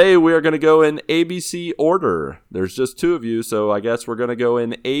today we are going to go in ABC order. There's just 2 of you, so I guess we're going to go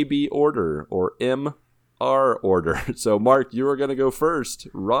in AB order or MR order. So Marc, you are going to go first.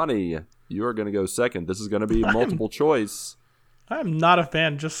 Ronnie, you are going to go second. This is going to be multiple choice. I'm not a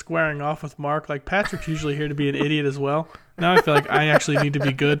fan just squaring off with Marc. Like, Patrick's usually here to be an idiot as well. Now I feel like I actually need to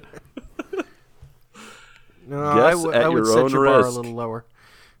be good. No, I would set your bar a little lower.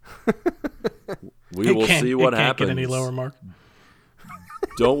 We will see what happens. Can't get any lower, Marc.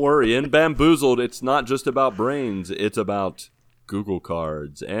 Don't worry. In Bamboozled, it's not just about brains. It's about Google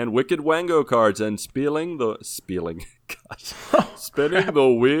cards and Wicked Wango cards and spinning the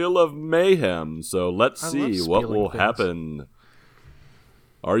wheel of mayhem. So let's see what will happen.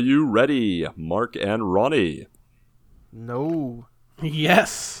 Are you ready, Marc and Ronnie? No.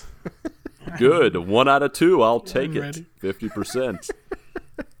 Yes. Good. 1 out of 2. I'll take it. Ready. 50%.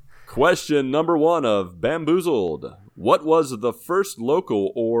 Question number 1 of Bamboozled. What was the first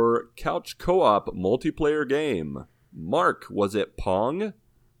local or couch co-op multiplayer game? Marc, was it Pong,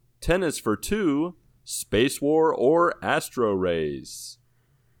 Tennis for Two, Space War, or Astro Race?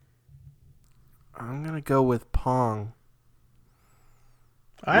 I'm going to go with Pong.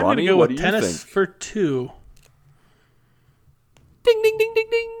 I'm going to go with Tennis for Two. Ding, ding, ding, ding,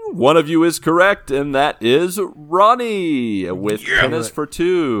 ding. One of you is correct, and that is Ronnie with Tennis for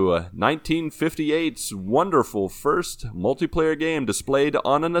Two, 1958's wonderful first multiplayer game displayed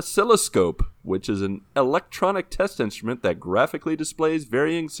on an oscilloscope, which is an electronic test instrument that graphically displays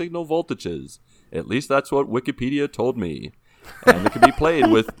varying signal voltages. At least that's what Wikipedia told me. And it can be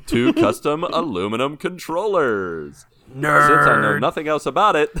played with 2 custom aluminum controllers. Nerd. Since I know nothing else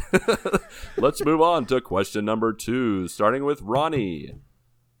about it, let's move on to question number 2, starting with Ronnie.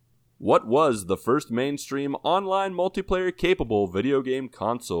 What was the first mainstream online multiplayer-capable video game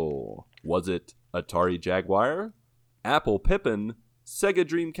console? Was it Atari Jaguar, Apple Pippin, Sega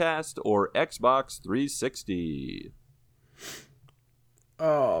Dreamcast, or Xbox 360?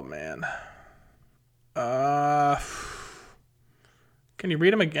 Oh, man. Can you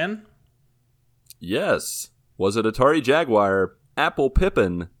read them again? Yes. Was it Atari Jaguar, Apple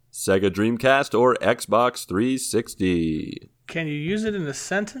Pippin, Sega Dreamcast, or Xbox 360? Can you use it in a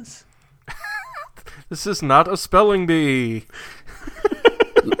sentence? This is not a spelling bee.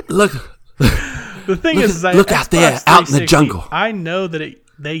 Look. The thing is look out there, out in the jungle. I know that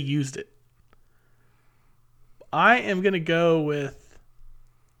they used it. I am going to go with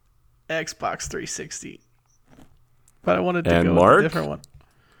Xbox 360. But I wanted to go with a different one.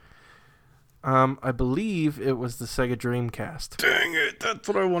 I believe it was the Sega Dreamcast. Dang it, that's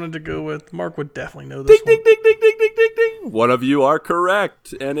what I wanted to go with. Mark would definitely know this ding, ding, ding, ding, ding, ding, ding. One of you are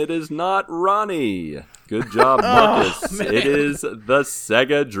correct, and it is not Ronnie. Good job, Marcus. It is the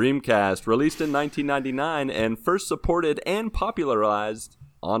Sega Dreamcast, released in 1999 and first supported and popularized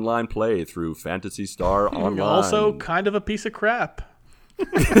online play through Phantasy Star Online. Also kind of a piece of crap. I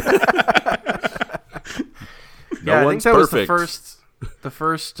think that was the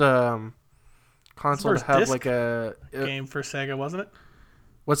first console to have like a game for Sega, wasn't it?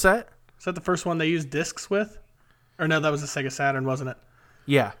 What's that? Is that the first one they used discs with? Or no, that was the Sega Saturn, wasn't it?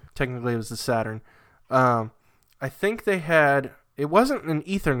 Yeah, technically it was the Saturn. I think they had... It wasn't an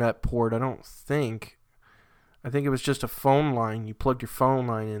Ethernet port, I don't think. I think it was just a phone line. You plugged your phone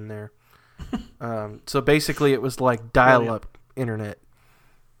line in there. So basically it was like dial-up internet.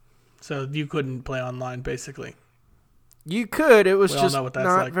 So you couldn't play online, basically. You could. It was just not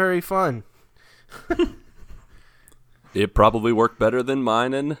like. Very fun. It probably worked better than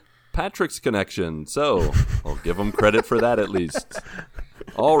mine and Patrick's connection, so I'll give him credit for that at least.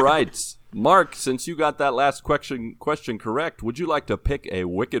 All right. Mark, since you got that last question correct, would you like to pick a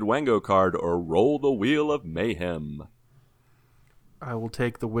Wicked Wango card or roll the Wheel of Mayhem? I will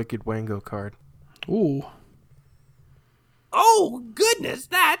take the Wicked Wango card. Ooh. Oh, goodness,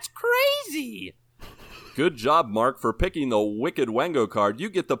 that's crazy. Good job, Mark, for picking the Wicked Wango card. You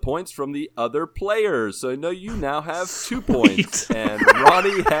get the points from the other players, so you now have 2 points, and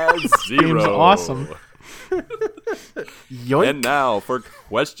Ronnie has 0. Game's awesome. And now for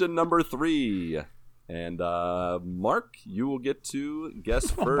question number 3. And Mark, you will get to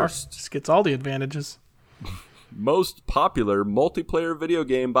guess first. Mark just gets all the advantages. Most popular multiplayer video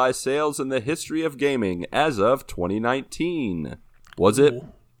game by sales in the history of gaming as of 2019. Was it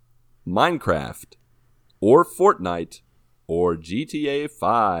Minecraft, or Fortnite, or GTA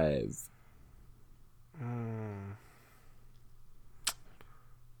 5?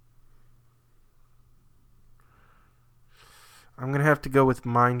 I'm going to have to go with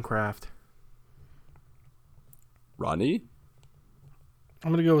Minecraft. Ronnie?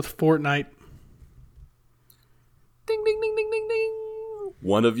 I'm going to go with Fortnite. Ding, ding, ding, ding, ding, ding.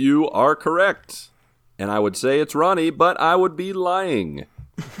 One of you are correct. And I would say it's Ronnie, but I would be lying.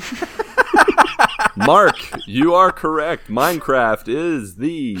 Mark, you are correct. Minecraft is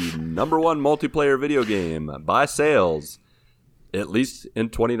the number 1 multiplayer video game by sales, at least in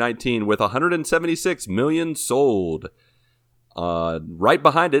 2019, with 176 million sold. Right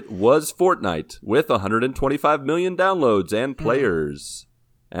behind it was Fortnite, with 125 million downloads and players.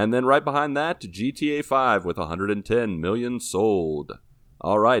 And then right behind that, GTA 5 with 110 million sold.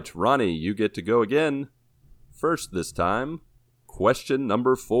 All right, Ronnie, you get to go again. First this time, question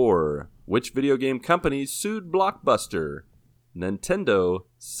number 4. Which video game company sued Blockbuster? Nintendo,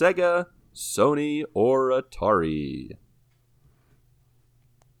 Sega, Sony, or Atari?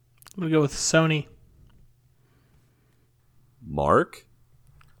 I'm going to go with Sony. Mark?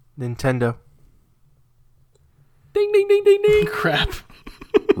 Nintendo. Ding, ding, ding, ding, ding. Crap.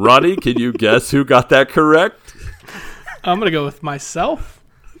 Ronnie, can you guess who got that correct? I'm going to go with myself.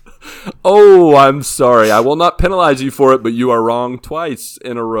 Oh, I'm sorry. I will not penalize you for it, but you are wrong twice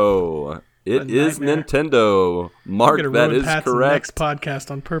in a row. It is Nintendo. Mark, that is Pat's correct. Next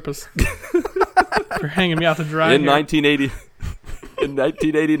podcast on purpose for hanging me out to dry. In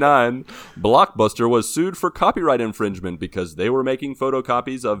 1989, Blockbuster was sued for copyright infringement because they were making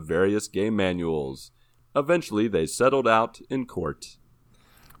photocopies of various game manuals. Eventually, they settled out in court.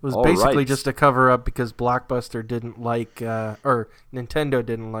 It was basically just a cover-up because Blockbuster didn't like, or Nintendo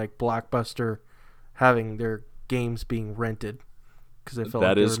didn't like Blockbuster having their games being rented because they felt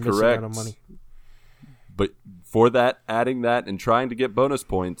like they were missing out on money. But for that, adding that and trying to get bonus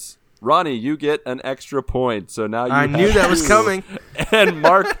points, Ronnie, you get an extra point. So now you I knew that was coming. And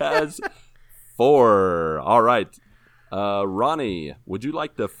Mark has 4. All right. Ronnie, would you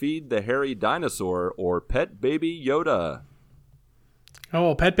like to feed the hairy dinosaur or pet baby Yoda?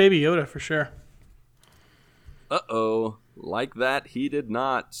 Oh, pet baby Yoda for sure. Uh-oh. Like that, he did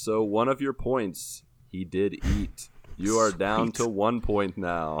not. So one of your points, he did eat. You are down to 1 point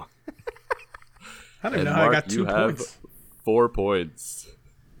now. I don't know how I got 2 points. Have 4 points.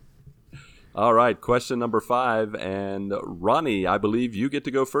 All right, question number 5. And Ronnie, I believe you get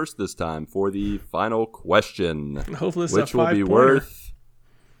to go first this time for the final question. Hopefully this which is a will be 5-pointer. worth...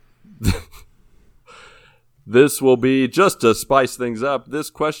 This will be, just to spice things up, this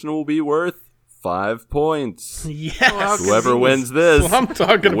question will be worth 5 points. Yes. Whoever wins this That's what I'm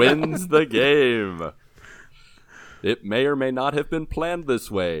talking wins the game. It may or may not have been planned this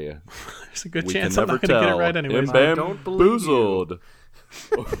way. There's a good We chance can I'm never not going to get it tell. right anyways. I don't believe you. Bamboozled.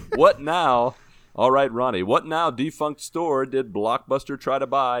 What now? All right, Ronnie. What now defunct store did Blockbuster try to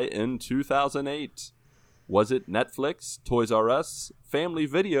buy in 2008? Was it Netflix, Toys R Us, Family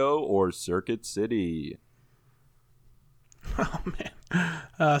Video, or Circuit City? Oh,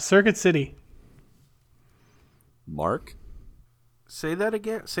 man. Circuit City. Mark? Say that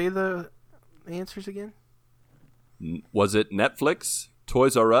again. Say the answers again. Was it Netflix,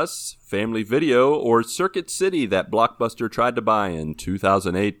 Toys R Us, Family Video, or Circuit City that Blockbuster tried to buy in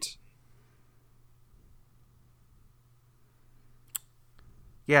 2008?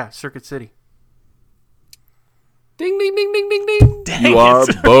 Yeah, Circuit City. Ding, ding, ding, ding, ding, ding. Dang You it. are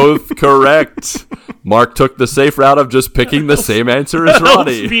both correct. Mark took the safe route of just picking the same answer as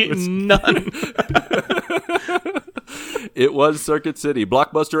Ronnie. None. It was Circuit City.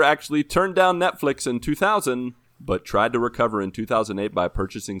 Blockbuster actually turned down Netflix in 2000, but tried to recover in 2008 by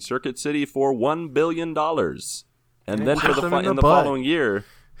purchasing Circuit City for $1 billion. And then in the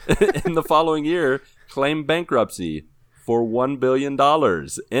following year, claimed bankruptcy for $1 billion,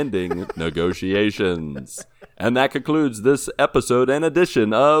 ending negotiations. And that concludes this episode and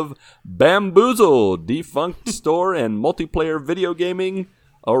edition of Bamboozled, Defunct Store and Multiplayer Video Gaming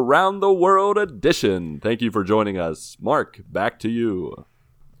Around the World Edition. Thank you for joining us. Mark, back to you.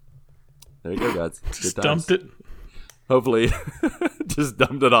 There you go, guys. Just dumped it. Hopefully, just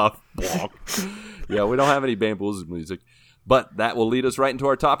dumped it off. Yeah, we don't have any Bamboozled music. But that will lead us right into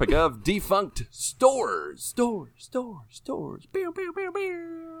our topic of defunct stores. Stores. Pew, pew, pew,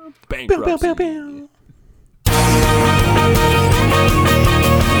 pew. Bankruptcy. Pew, pew, pew, pew.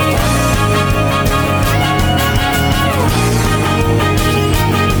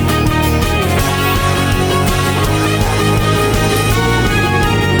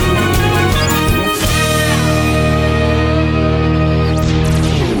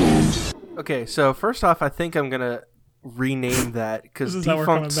 Okay, so first off, I think I'm going to rename that because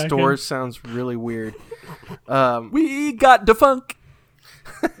defunct stores sounds really weird. We got defunct.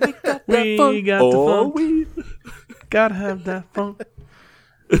 We got the funk. Gotta have that funk.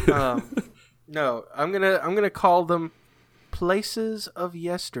 No, I'm gonna call them Places of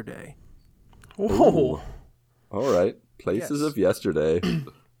Yesterday. Whoa. All right. Places of yesterday.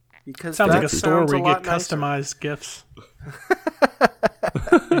 Because Sounds like a store where you get nicer. customized gifts.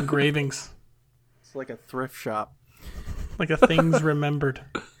 Engravings. It's like a thrift shop. Like a things remembered.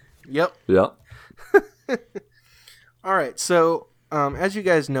 Yep. Yeah. All right, so as you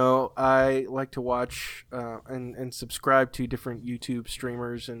guys know, I like to watch and subscribe to different YouTube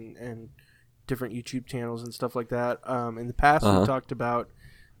streamers and different YouTube channels and stuff like that. In the past, we talked about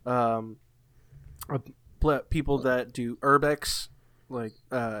people that do urbex, like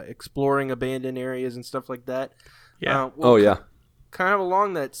exploring abandoned areas and stuff like that. Yeah. Kind of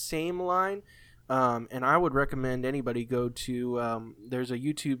along that same line. And I would recommend anybody go to, there's a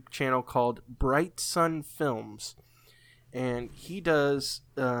YouTube channel called Bright Sun Films. And he does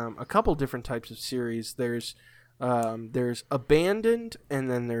a couple different types of series. There's Abandoned,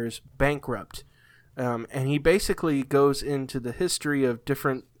 and then there's Bankrupt. And he basically goes into the history of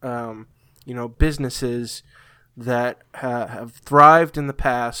different, businesses that have thrived in the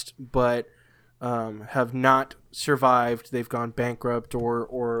past, but have not survived. They've gone bankrupt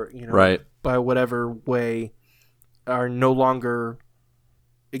or right. by whatever way are no longer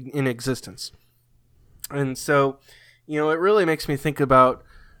in existence. And so, it really makes me think about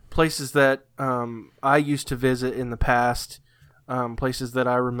places that I used to visit in the past, places that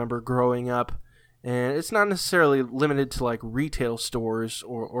I remember growing up. And it's not necessarily limited to like retail stores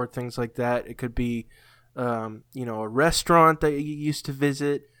or things like that. It could be, a restaurant that you used to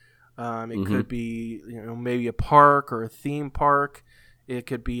visit. It could be, maybe a park or a theme park. It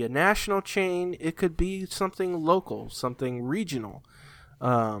could be a national chain. It could be something local, something regional.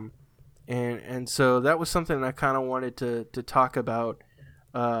 And so that was something I kind of wanted to talk about.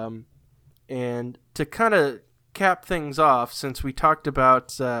 And to kind of cap things off, since we talked about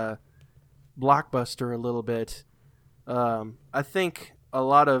Blockbuster a little bit, I think a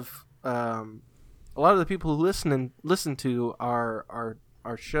lot of the people who listen to our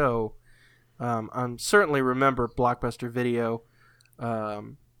show, certainly remember Blockbuster Video,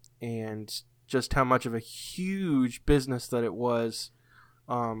 and just how much of a huge business that it was,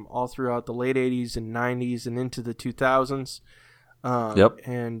 all throughout the late 80s and 90s and into the 2000s.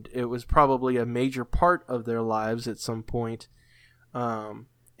 And it was probably a major part of their lives at some point.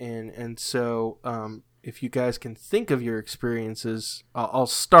 And so if you guys can think of your experiences, I'll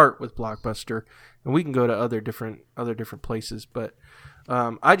start with Blockbuster, and we can go to other different places. But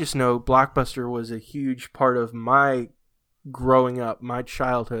I just know Blockbuster was a huge part of my growing up, my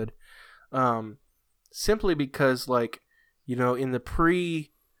childhood, simply because, like, in the pre-Netflix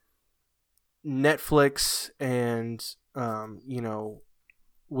and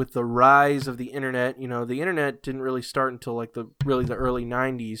with the rise of the internet, the internet didn't really start until like the early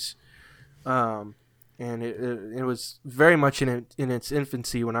 90s. And it was very much in its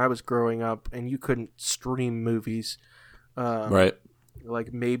infancy when I was growing up, and you couldn't stream movies. Right.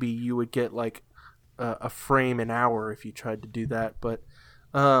 Like maybe you would get like a frame an hour if you tried to do that. But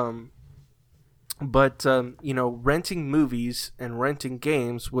renting movies and renting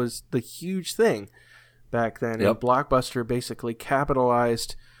games was the huge thing back then. And Blockbuster basically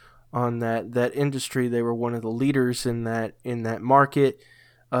capitalized on that industry. They were one of the leaders in that market.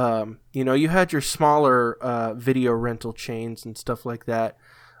 You had your smaller video rental chains and stuff like that.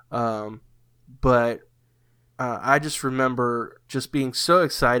 But I just remember just being so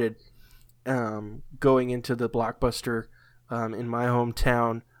excited going into the Blockbuster in my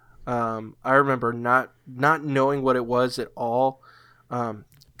hometown. I remember not knowing what it was at all.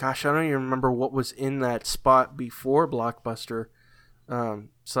 Gosh, I don't even remember what was in that spot before Blockbuster.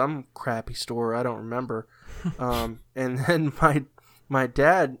 Some crappy store, I don't remember. And then my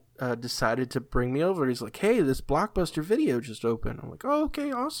dad decided to bring me over. He's like, "Hey, this Blockbuster Video just opened." I'm like, "Oh,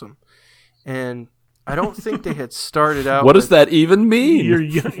 okay, awesome." And I don't think they had started out. What does that even mean? Your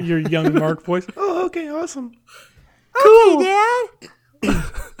young Marc voice. Oh, okay, awesome. Cool, okay, Dad.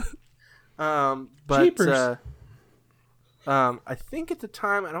 But Jeepers. I think at the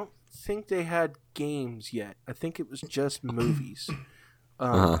time, I don't think they had games yet. I think it was just movies.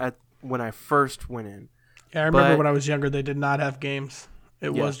 When I first went in. Yeah, I remember when I was younger, they did not have games.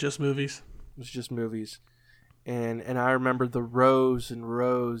 It was just movies. It was just movies. And I remember the rows and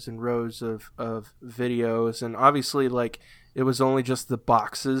rows and rows of videos. And obviously, like, it was only just the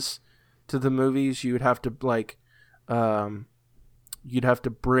boxes to the movies. You would have to, like, you'd have to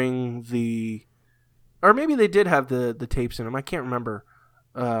bring the... Or maybe they did have the tapes in them. I can't remember.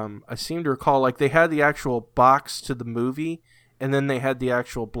 I seem to recall, like, they had the actual box to the movie, and then they had the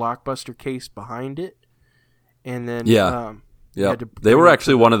actual Blockbuster case behind it. And then... They were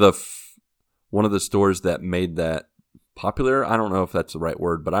actually one of the stores that made that popular. I don't know if that's the right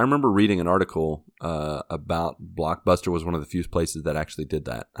word, but I remember reading an article about Blockbuster was one of the few places that actually did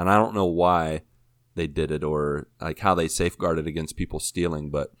that. And I don't know why they did it or like how they safeguarded against people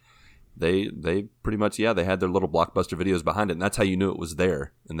stealing, but they pretty much, they had their little Blockbuster videos behind it, and that's how you knew it was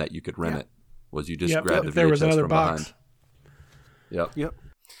there and that you could rent it, was you just grabbed the VHS there was another from box. behind. Yep.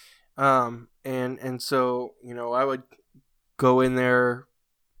 And so, I would go in there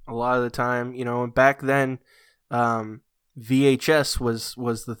a lot of the time, and back then, VHS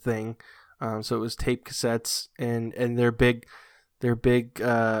was the thing. So it was tape cassettes, and their big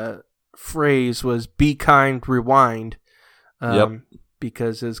phrase was "Be kind, rewind."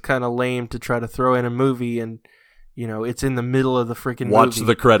 Because it's kind of lame to try to throw in a movie and, it's in the middle of the freaking movie. Watch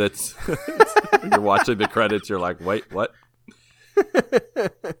the credits. You're watching the credits. You're like, wait, what?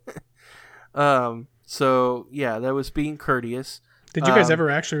 So yeah, that was being courteous. Did you guys ever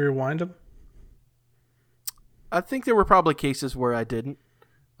actually rewind them? I think there were probably cases where I didn't.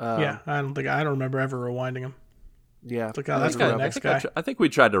 I don't remember ever rewinding them. Yeah, it's like, oh, that's the next guy. I think we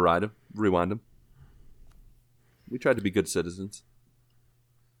tried to rewind them. We tried to be good citizens.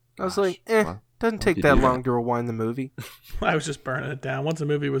 I was like, doesn't take that long to rewind the movie. I was just burning it down. Once the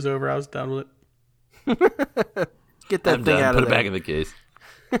movie was over, I was done with it. Get that thing out of there. Put it back in the case.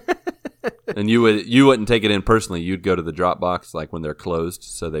 And you wouldn't take it in personally. You'd go to the Dropbox like when they're closed,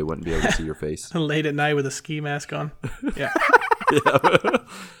 so they wouldn't be able to see your face. Late at night with a ski mask on. Yeah. Yeah.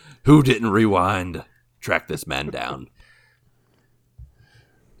 Who didn't rewind? Track this man down.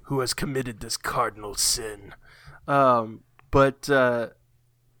 Who has committed this cardinal sin? But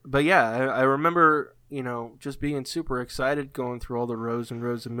yeah, I remember, just being super excited, going through all the rows and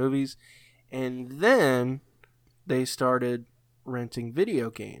rows of movies, and then they started renting video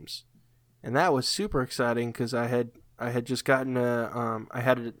games, and that was super exciting because I had just gotten I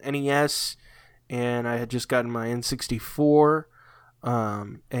had an NES, and I had just gotten my N64,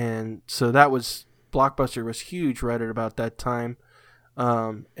 and so that was Blockbuster was huge right at about that time.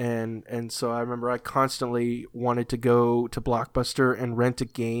 And so I remember I constantly wanted to go to Blockbuster and rent a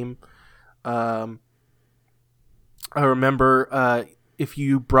game. I remember if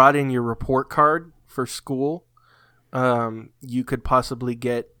you brought in your report card for school, you could possibly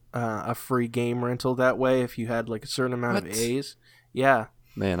get a free game rental that way if you had like a certain amount of A's. Yeah.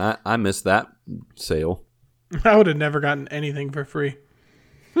 Man, I missed that sale. I would have never gotten anything for free.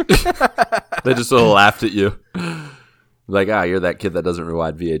 They just sort of laughed at you. Like, you're that kid that doesn't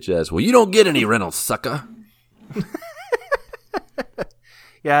rewind VHS. Well, you don't get any rentals, sucker.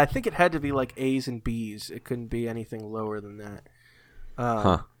 Yeah, I think it had to be like A's and B's. It couldn't be anything lower than that.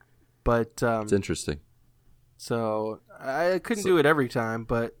 But it's interesting. So I couldn't do it every time,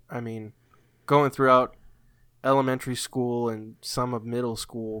 but I mean, going throughout elementary school and some of middle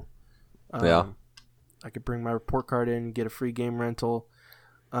school, I could bring my report card in, get a free game rental.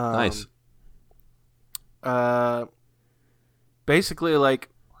 Nice. Basically, like,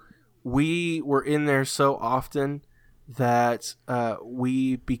 we were in there so often that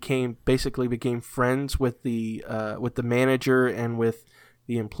we became friends with the manager and with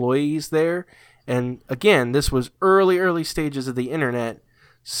the employees there. And again, this was early stages of the internet,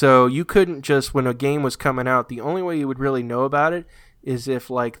 so you couldn't just, when a game was coming out, the only way you would really know about it is if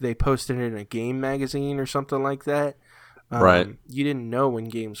like they posted it in a game magazine or something like that. Right. You didn't know when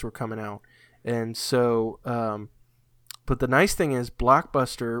games were coming out, and so. But the nice thing is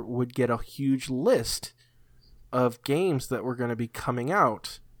Blockbuster would get a huge list of games that were going to be coming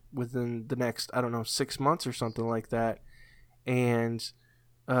out within the next, 6 months or something like that. And,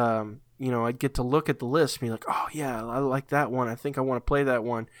 I'd get to look at the list and be like, oh, yeah, I like that one. I think I want to play that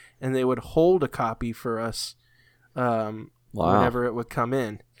one. And they would hold a copy for us whenever it would come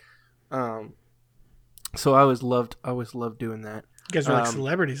in. So I always loved doing that. You guys are like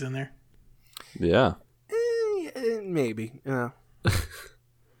celebrities in there. Yeah. Maybe.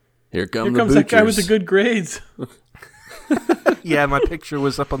 Here comes that guy with the good grades. Yeah, my picture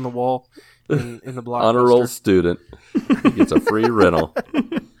was up on the wall in the Blockbuster. Honor roll student. He gets a free rental.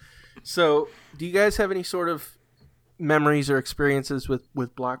 So, do you guys have any sort of memories or experiences with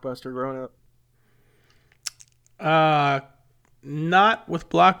Blockbuster growing up? Not with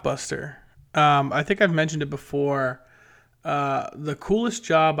Blockbuster. I think I've mentioned it before. The coolest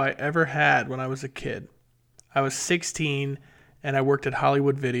job I ever had when I was a kid. I was 16, and I worked at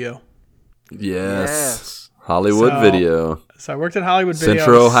Hollywood Video. Yes. Hollywood Video. So I worked at Hollywood Video.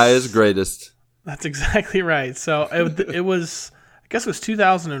 Central Ohio's greatest. That's exactly right. So it was, I guess it was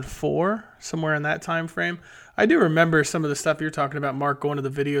 2004, somewhere in that time frame. I do remember some of the stuff you're talking about, Mark, going to the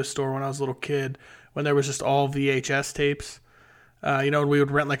video store when I was a little kid, when there was just all VHS tapes. We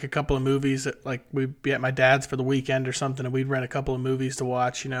would rent like a couple of movies. We'd be at my dad's for the weekend or something, and we'd rent a couple of movies to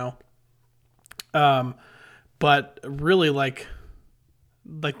watch, But really, like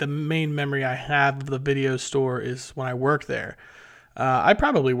the main memory I have of the video store is when I worked there. I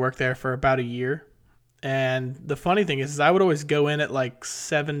probably worked there for about a year. And the funny thing is I would always go in at like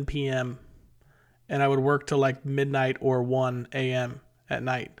 7 p.m. and I would work till like midnight or 1 a.m. at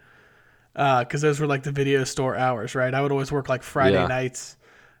night. Because those were like the video store hours, right? I would always work like Friday nights,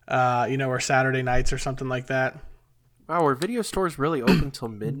 or Saturday nights or something like that. Wow, were video stores really open till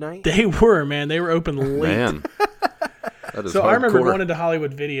midnight? They were, man. They were open late. Man. That is so hardcore. I remember going into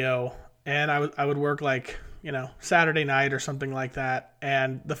Hollywood Video, and I would work like, Saturday night or something like that.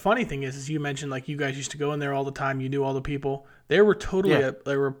 And the funny thing is you mentioned like you guys used to go in there all the time. You knew all the people. There were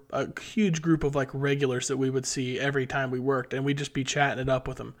a huge group of like regulars that we would see every time we worked, and we'd just be chatting it up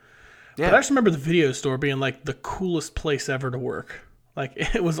with them. Yeah. But I just remember the video store being like the coolest place ever to work. Like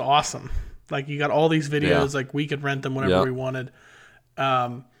it was awesome. Like you got all these videos, like we could rent them whenever we wanted.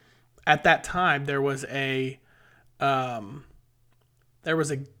 At that time, there was a I'm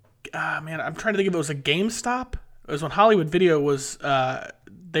trying to think if it was a GameStop. It was when Hollywood Video was,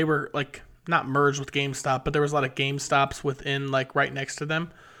 they were like not merged with GameStop, but there was a lot of GameStops within like right next to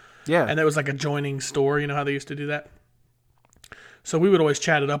them. Yeah. And there was like a joining store. You know how they used to do that? So we would always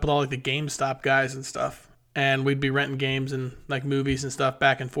chat it up with all like the GameStop guys and stuff, and we'd be renting games and like movies and stuff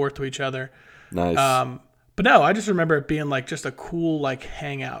back and forth to each other. Nice. But no, I just remember it being like just a cool like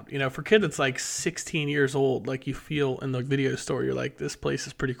hangout. You know, for a kid that's like 16 years old, like you feel in the video store, you're like, this place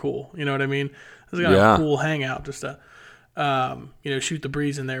is pretty cool. You know what I mean? It's kind of a cool hangout, just to shoot the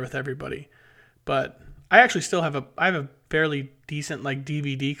breeze in there with everybody. But I actually still have a fairly decent like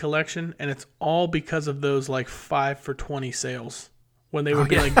DVD collection, and it's all because of those like 5 for $20 sales when they would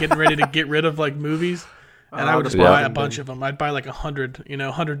be like getting ready to get rid of like movies, and I would just buy a bunch of them. I'd buy like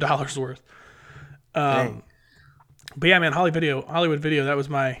 $100 worth. But yeah, man, Hollywood Video. That was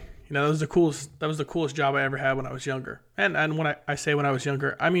that was the coolest job I ever had when I was younger. And when I say when I was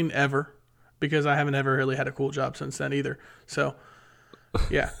younger, I mean ever, because I haven't ever really had a cool job since then either. So,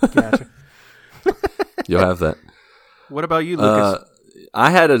 yeah. Gotcha. You'll have that. What about you, Lucas? I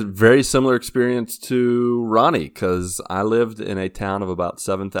had a very similar experience to Ronnie, because I lived in a town of about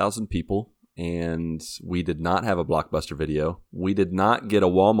 7,000 people, and we did not have a Blockbuster Video. We did not get a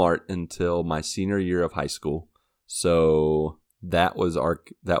Walmart until my senior year of high school. So that was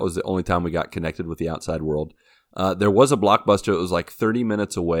the only time we got connected with the outside world. There was a Blockbuster. It was like 30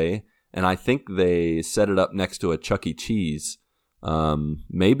 minutes away, and I think they set it up next to a Chuck E. Cheese,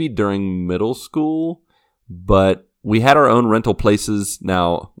 maybe during middle school. But we had our own rental places.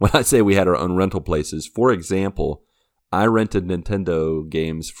 Now, when I say we had our own rental places, for example, I rented Nintendo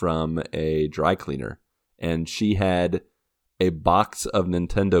games from a dry cleaner, and she had a box of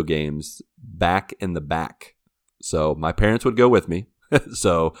Nintendo games back in the back. So my parents would go with me.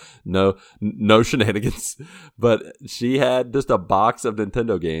 So no shenanigans. But she had just a box of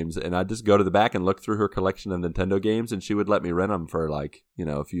Nintendo games, and I'd just go to the back and look through her collection of Nintendo games, and she would let me rent them for like,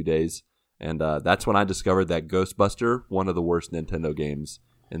 a few days. And that's when I discovered that Ghostbuster, one of the worst Nintendo games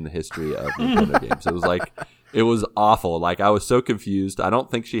in the history of Nintendo games. It was awful. Like, I was so confused. I don't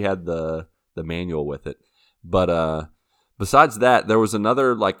think she had the manual with it. But besides that, there was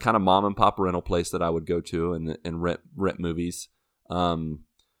another like kind of mom and pop rental place that I would go to and rent movies.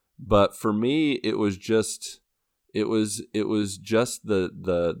 But for me, it was just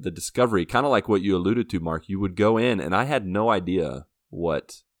the discovery, kind of like what you alluded to, Mark. You would go in, and I had no idea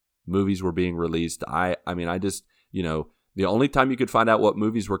what movies were being released. I mean, I just, the only time you could find out what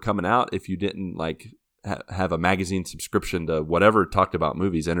movies were coming out, if you didn't like have a magazine subscription to whatever talked about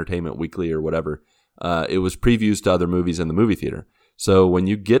movies, Entertainment Weekly or whatever, it was previews to other movies in the movie theater. So when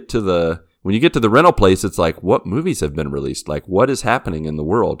you get to the rental place, it's like, what movies have been released? Like, what is happening in the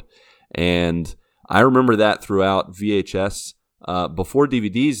world? And I remember that throughout VHS. Before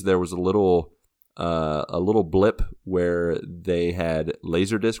DVDs, there was a little blip where they had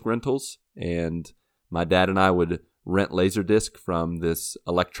Laserdisc rentals, and my dad and I would rent Laserdisc from this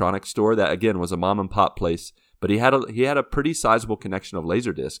electronics store that, again, was a mom and pop place, but he had a pretty sizable connection of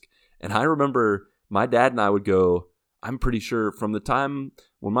Laserdisc. And I remember my dad and I would go, I'm pretty sure from the time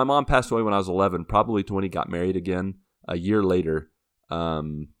when my mom passed away when I was 11, probably to when he got married again, a year and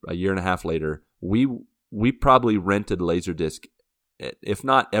a half later, we probably rented Laserdisc. If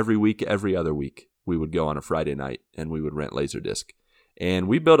not every week, every other week, we would go on a Friday night and we would rent Laserdisc. And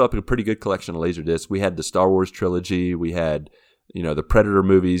we built up a pretty good collection of Laserdisc. We had the Star Wars trilogy. We had, the Predator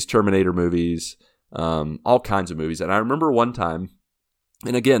movies, Terminator movies, all kinds of movies. And I remember one time,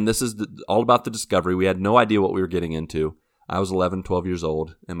 and again, this is all about the discovery. We had no idea what we were getting into. I was 11, 12 years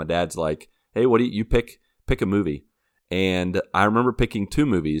old, and my dad's like, hey, what do you pick a movie? And I remember picking 2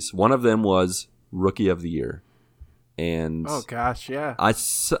 movies. One of them was Rookie of the Year. And oh gosh, yeah. I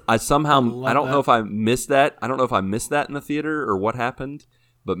somehow, I don't know if I missed that. I don't know if I missed that in the theater or what happened,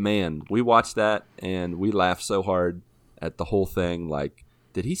 but man, we watched that and we laughed so hard at the whole thing. Like,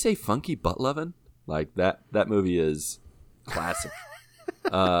 did he say funky butt lovin'? Like that movie is classic.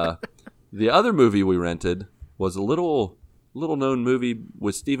 The other movie we rented was a little known movie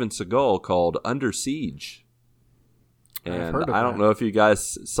with Steven Seagal called Under Siege. And I don't know if you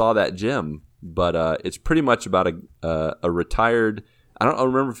guys saw that, Jim, but it's pretty much about a retired, I don't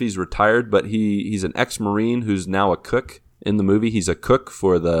remember if he's retired, but he's an ex-Marine who's now a cook in the movie. He's a cook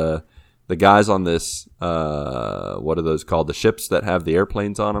for the guys on this, what are those called? The ships that have the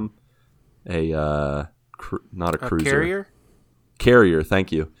airplanes on them. Not a cruiser. Carrier? Carrier,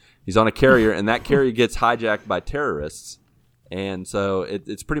 thank you. He's on a carrier, and that carrier gets hijacked by terrorists. And so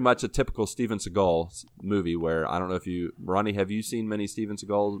it's pretty much a typical Steven Seagal movie where, I don't know if Ronnie, have you seen many Steven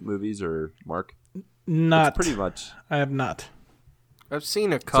Seagal movies, or Mark? Not. It's pretty much. I have not. I've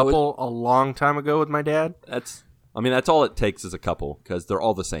seen a couple a long time ago with my dad. That's all it takes is a couple, because they're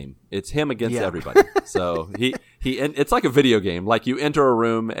all the same. It's him against everybody. So it's like a video game. Like you enter a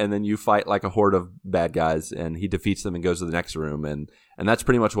room and then you fight like a horde of bad guys, and he defeats them and goes to the next room, and that's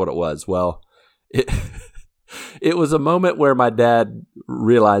pretty much what it was. Well, it was a moment where my dad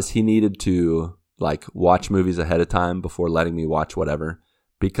realized he needed to like watch movies ahead of time before letting me watch whatever,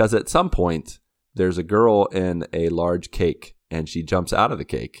 because at some point there's a girl in a large cake and she jumps out of the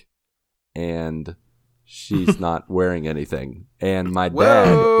cake and she's not wearing anything. And my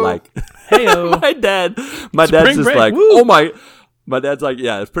dad, like, Hey-o. my dad's just break, like, woo. my dad's like,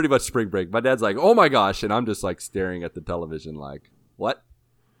 yeah, it's pretty much spring break. My dad's like, oh my gosh. And I'm just like staring at the television like, what?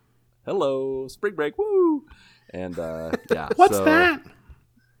 Hello, spring break, woo. And yeah. What's that?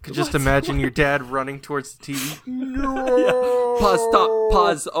 Could just imagine your dad running towards the TV. No. Yeah. Pause, stop,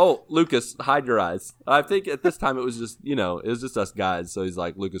 pause. Oh, Lucas, hide your eyes. I think at this time it was just, it was just us guys. So he's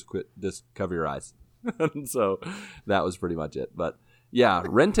like, Lucas, quit, just cover your eyes. And so that was pretty much it. But yeah,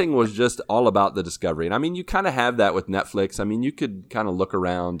 renting was just all about the discovery. And I mean, you kind of have that with Netflix. I mean, you could kind of look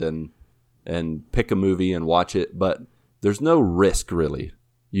around and pick a movie and watch it, but there's no risk really.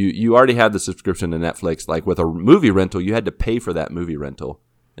 You already have the subscription to Netflix. Like with a movie rental, you had to pay for that movie rental.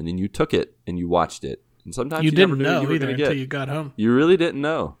 And then you took it and you watched it. And sometimes you didn't never knew know you were either gonna until get. you got home. You really didn't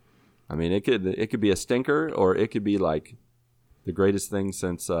know. I mean, it could be a stinker, or it could be like the greatest thing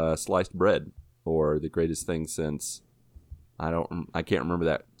since sliced bread, or the greatest thing since I can't remember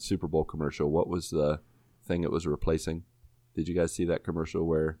that Super Bowl commercial. What was the thing it was replacing? Did you guys see that commercial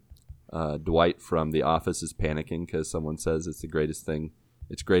where Dwight from The Office is panicking because someone says it's the greatest thing?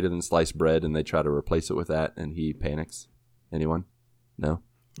 It's greater than sliced bread, and they try to replace it with that, and he panics. Anyone? No.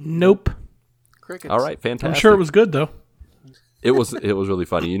 Nope. Crickets. All right, fantastic. I'm sure it was good though. It was really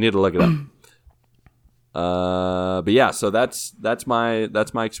funny. You need to look it up. But yeah, so that's my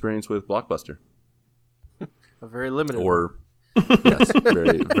experience with Blockbuster. A very limited. Or yes,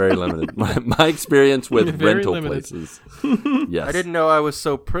 very very limited. My experience with Very rental limited. places. Yes. I didn't know I was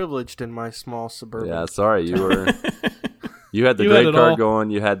so privileged in my small suburban. Yeah, sorry, you had the You great had it card all. going.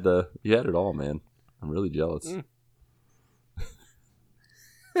 You had it all, man. I'm really jealous.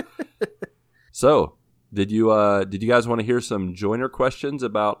 So, did you guys want to hear some joiner questions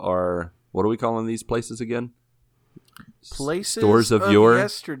about our, what are we calling these places again? Places Stores of your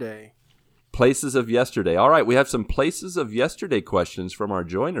yesterday. Places of yesterday. All right, we have some places of yesterday questions from our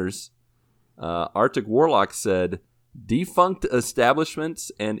joiners. Arctic Warlock said, defunct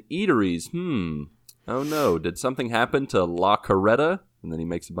establishments and eateries. Oh no, did something happen to La Coretta? And then he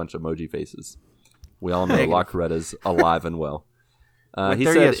makes a bunch of emoji faces. We all know La Coretta's alive and well. He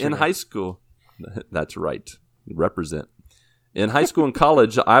said yesterday. in high school, that's right, represent. In high school and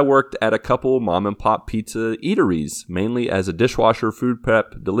college, I worked at a couple mom and pop pizza eateries, mainly as a dishwasher, food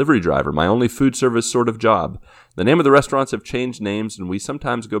prep, delivery driver, my only food service sort of job. The name of the restaurants have changed names, and we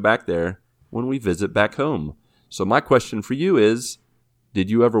sometimes go back there when we visit back home. So my question for you is, did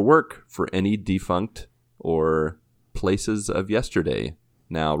you ever work for any defunct or places of yesterday?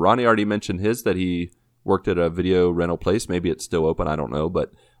 Now, Ronnie already mentioned his, that he worked at a video rental place. Maybe it's still open. I don't know.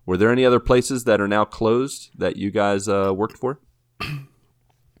 But were there any other places that are now closed that you guys worked for?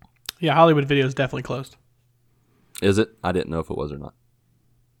 Yeah, Hollywood Video is definitely closed. Is it? I didn't know if it was or not.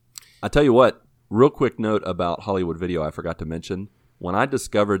 I tell you what, real quick note about Hollywood Video I forgot to mention. When I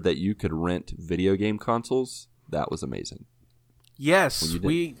discovered that you could rent video game consoles, that was amazing. Yes,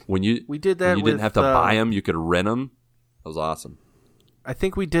 we did that. When you didn't have to buy them, you could rent them. That was awesome. I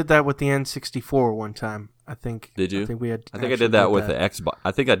think we did that with the N64 one time. I think. Did you? I think we had. I think I did that with the Xbox.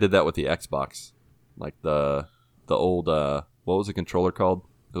 I think I did that with the Xbox, like the old what was the controller called?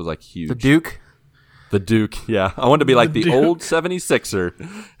 It was like huge. The Duke. The Duke. Yeah, I wanted to be like the old 76er.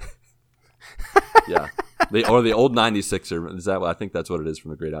 Yeah, the old 96er. Is that what I think that's what it is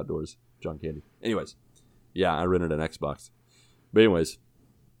from the Great Outdoors, John Candy. Anyways, yeah, I rented an Xbox. But anyways,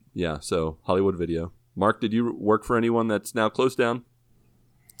 yeah. So Hollywood Video. Mark, did you work for anyone that's now closed down?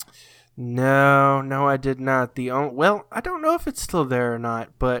 No, I did not. Well, I don't know if it's still there or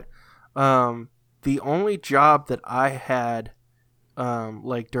not, but the only job that I had,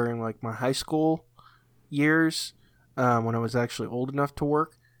 like during like my high school years, when I was actually old enough to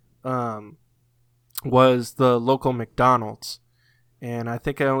work, was the local McDonald's, and I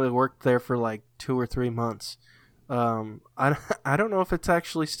think I only worked there for like 2 or 3 months. I don't know if it's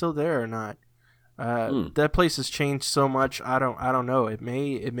actually still there or not. That place has changed so much. I don't know. It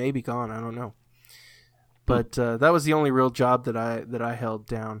may be gone. I don't know. But that was the only real job that I held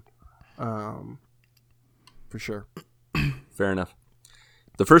down, for sure. Fair enough.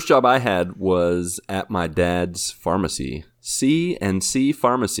 The first job I had was at my dad's pharmacy, C&C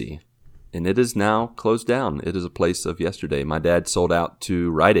Pharmacy, and it is now closed down. It is a place of yesterday. My dad sold out to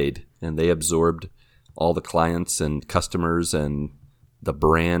Rite Aid, and they absorbed all the clients and customers and the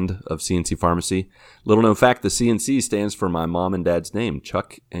brand of CNC Pharmacy. Little known fact, the CNC stands for my mom and dad's name,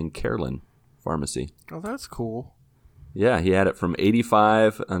 Chuck and Carolyn Pharmacy. Oh, that's cool. Yeah, he had it from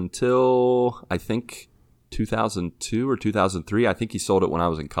 85 until, I think, 2002 or 2003. I think he sold it when I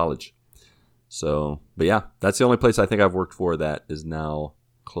was in college. So, but yeah, that's the only place I think I've worked for that is now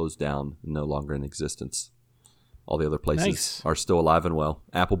closed down and no longer in existence. All the other places are still alive and well.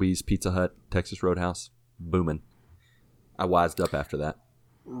 Applebee's, Pizza Hut, Texas Roadhouse, booming. I wised up after that.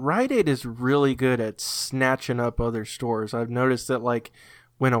 Rite Aid is really good at snatching up other stores. I've noticed that, like,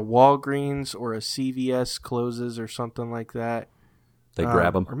 when a Walgreens or a CVS closes or something like that, they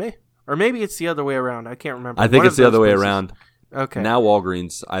grab them. Or maybe it's the other way around. I can't remember. I think it's the other way around. Okay. Now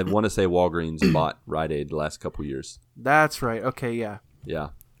Walgreens, I want to say Walgreens bought Rite Aid the last couple years. That's right. Okay, yeah. Yeah.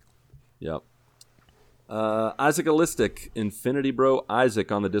 Yep. Isaac Allistic, Infinity Bro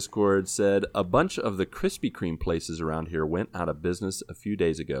Isaac on the Discord said, a bunch of the Krispy Kreme places around here went out of business a few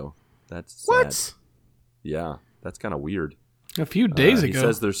days ago. That's sad. What? Yeah, that's kind of weird. A few days ago? He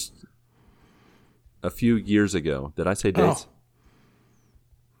says there's a few years ago. Did I say days? Oh.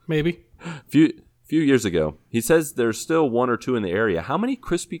 Maybe. Few years ago. He says there's still one or two in the area. How many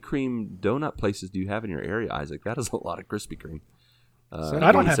Krispy Kreme donut places do you have in your area, Isaac? That is a lot of Krispy Kreme.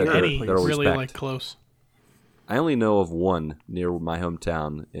 I don't have any really packed. like close. I only know of one near my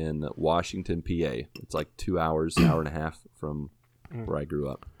hometown in Washington, PA. It's like 2 hours, hour and a half from where I grew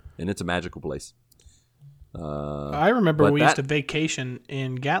up. And it's a magical place. I remember we used to vacation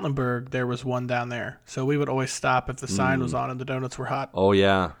in Gatlinburg. There was one down there. So we would always stop if the sign was on and the donuts were hot. Oh,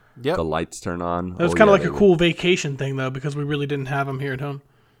 yeah. Yep. The lights turn on. It was kind of like a cool vacation thing, though, because we really didn't have them here at home.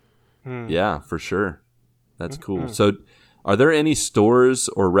 Yeah, for sure. That's cool. So are there any stores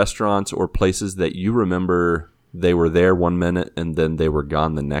or restaurants or places that you remember they were there 1 minute and then they were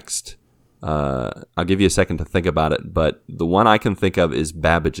gone the next? I'll give you a second to think about it, but the one I can think of is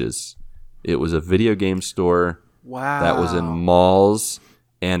Babbage's. It was a video game store that was in malls,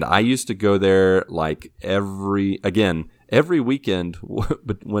 and I used to go there like every weekend,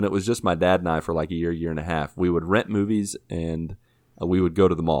 but when it was just my dad and I for like a year and a half. We would rent movies and we would go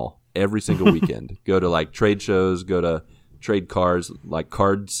to the mall every single weekend. Go to like trade shows, go to trade cards, like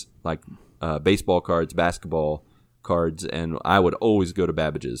baseball cards, basketball cards, and I would always go to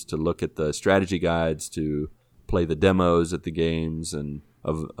Babbage's to look at the strategy guides, to play the demos at the games and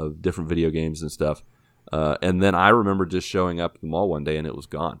of different video games and stuff. And then I remember just showing up at the mall one day and it was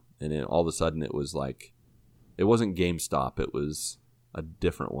gone. And then all of a sudden it was like, it wasn't GameStop. It was a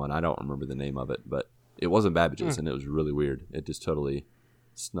different one. I don't remember the name of it, but it wasn't Babbage's and it was really weird. It just totally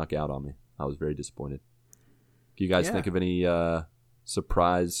snuck out on me. I was very disappointed. Do you guys think of any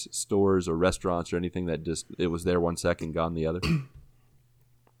surprise stores or restaurants or anything that just, it was there 1 second, gone the other?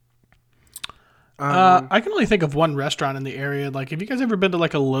 I can only think of one restaurant in the area. Like, have you guys ever been to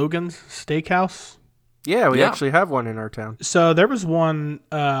like a Logan's Steakhouse? Yeah, we actually have one in our town. So there was one.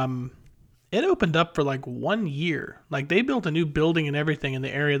 It opened up for like 1 year. Like, they built a new building and everything in the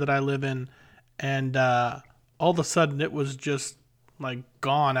area that I live in, and all of a sudden it was just like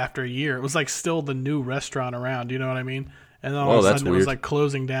gone after a year. It was like still the new restaurant around. You know what I mean? And then all of a sudden it was like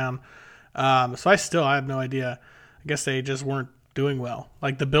closing down. So I have no idea. I guess they just weren't doing well.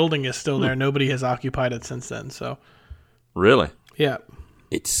 Like, the building is still there. Nobody has occupied it since then. So, really? Yeah.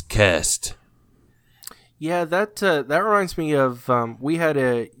 It's cursed. Yeah, that reminds me of we had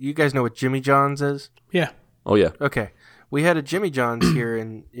you guys know what Jimmy John's is? Yeah. Oh yeah. Okay. We had a Jimmy John's here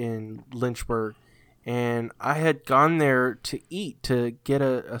in Lynchburg, and I had gone there to eat, to get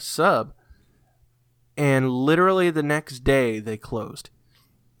a sub, and literally the next day they closed.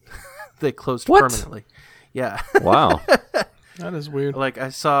 They closed permanently. Yeah. Wow. That is weird. Like, I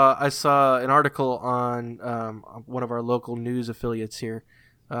saw an article on one of our local news affiliates here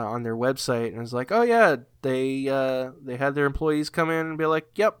on their website, and it was like, oh yeah, they had their employees come in and be like,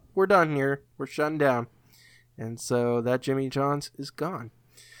 yep, we're done here, we're shutting down, and so that Jimmy John's is gone,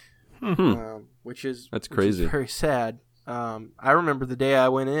 which is crazy, very sad. I remember the day I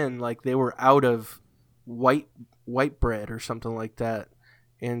went in, like, they were out of white bread or something like that,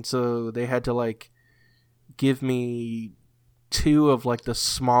 and so they had to like give me 2 of like the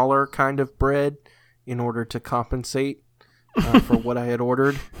smaller kind of bread in order to compensate for what I had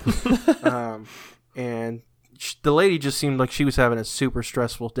ordered. And the lady just seemed like she was having a super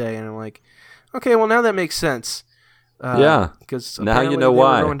stressful day, and I'm like, okay, well, now that makes sense. Yeah, because now you know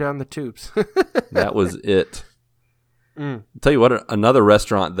why. Were going down the tubes. That was it. I'll tell you what, another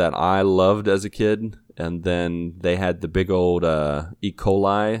restaurant that I loved as a kid, and then they had the big old E.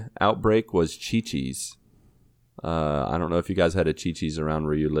 coli outbreak, was Chi-Chi's. I don't know if you guys had a Chi-Chi's around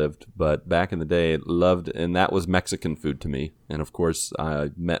where you lived, but back in the day, and that was Mexican food to me. And of course,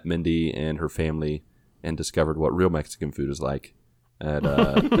 I met Mindy and her family and discovered what real Mexican food is like at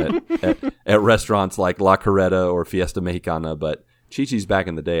restaurants like La Carreta or Fiesta Mexicana. But Chi-Chi's back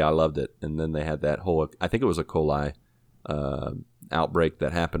in the day, I loved it. And then they had that whole, I think it was a coli outbreak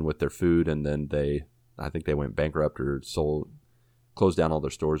that happened with their food, and then I think they went bankrupt or closed down all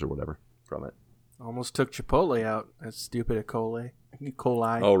their stores or whatever from it. Almost took Chipotle out. That's stupid. E. coli.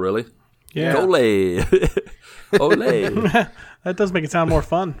 Oh, really? Yeah. Ole. Ole. That does make it sound more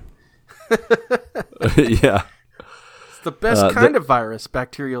fun. Yeah. It's the best kind of virus,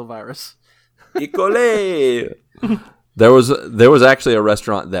 bacterial virus. E. coli. There was actually a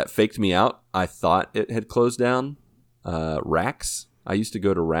restaurant that faked me out. I thought it had closed down. Rax. I used to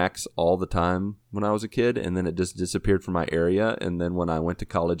go to Rax all the time when I was a kid, and then it just disappeared from my area. And then when I went to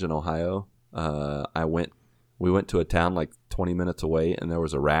college in Ohio, we went to a town like 20 minutes away, and there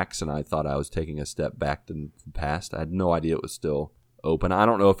was a Rax, and I thought I was taking a step back in the past. I had no idea it was still open. I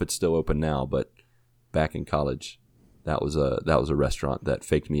don't know if it's still open now, but back in college, that was a restaurant that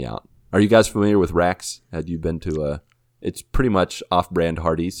faked me out. Are you guys familiar with Rax? Had you been to it's pretty much off-brand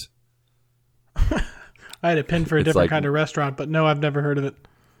Hardee's. I had a pin for a different kind of restaurant, but no, I've never heard of it.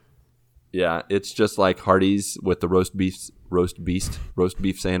 Yeah, it's just like Hardee's with the roast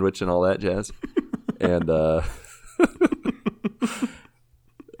beef sandwich and all that jazz. And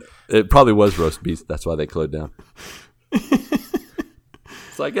it probably was roast beef. That's why they closed down.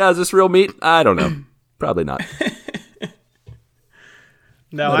 It's like, is this real meat? I don't know. Probably not.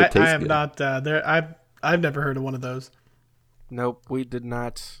 No, I have not. I've never heard of one of those. Nope, we did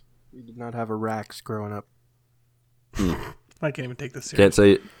not have a Rax growing up. I can't even take this serious.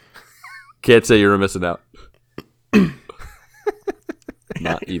 Can't say you're missing out.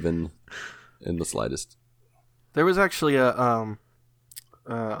 Not even in the slightest. There was actually a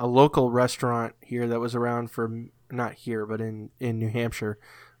local restaurant here that was around for, not here, but in New Hampshire,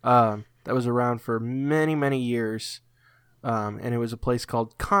 that was around for many, many years, and it was a place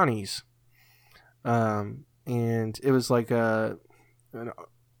called Connie's, and it was like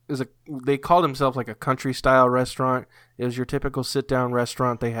they called themselves like a country style restaurant. It was your typical sit down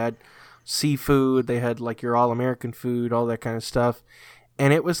restaurant. They had seafood, they had like your all American food, all that kind of stuff,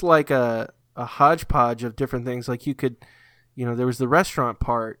 and it was like a hodgepodge of different things. Like you could, there was the restaurant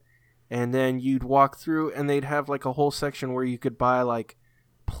part, and then you'd walk through and they'd have like a whole section where you could buy like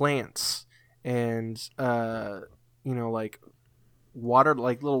plants and like water,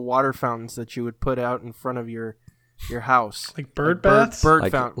 like little water fountains that you would put out in front of your house, like bird baths,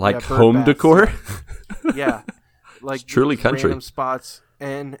 bird fountain, like bird home baths, decor. Yeah, like it's truly country. Random spots,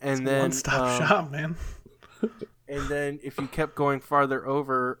 and then one-stop shop, man. And then if you kept going farther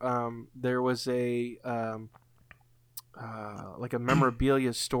over, there was a like a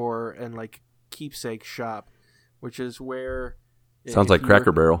memorabilia store and like keepsake shop, which is where sounds like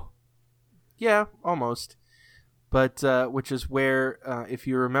Cracker Barrel. Yeah, almost. But which is where, if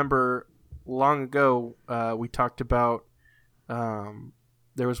you remember, long ago we talked about.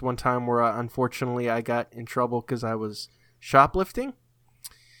 There was one time where unfortunately I got in trouble because I was shoplifting.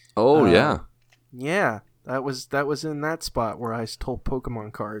 Oh yeah. Yeah, that was in that spot where I stole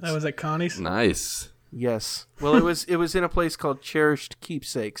Pokemon cards. That was at Connie's. Nice. Yes. Well, it was in a place called Cherished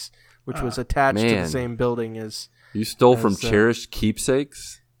Keepsakes, which was attached to the same building as. You stole from Cherished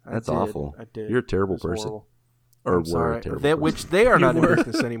Keepsakes? That's awful. I did. You're a terrible person. Horrible. Or I'm were sorry. a terrible person. Which they are not in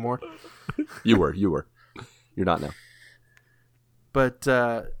business anymore. You were. You're not now. But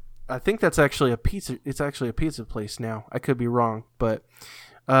I think that's actually a pizza. It's actually a pizza place now. I could be wrong, but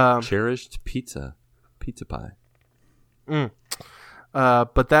Cherished Pizza Pie.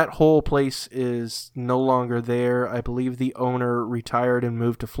 But that whole place is no longer there. I believe the owner retired and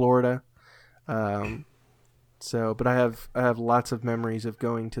moved to Florida. But I have lots of memories of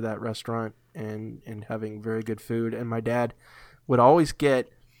going to that restaurant and having very good food. And my dad would always get,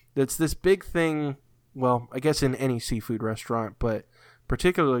 that's this big thing. Well, I guess in any seafood restaurant, but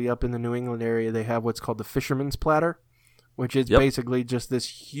particularly up in the New England area, they have what's called the fisherman's platter, which is basically just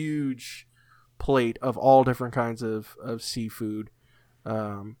this huge plate of all different kinds of seafood.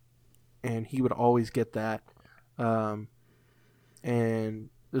 And he would always get that. And it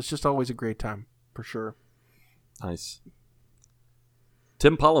was just always a great time, for sure. Nice.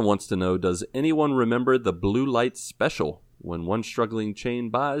 Tim Pollen wants to know, does anyone remember the blue light special when one struggling chain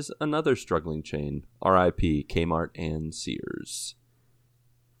buys another struggling chain? R.I.P. Kmart and Sears.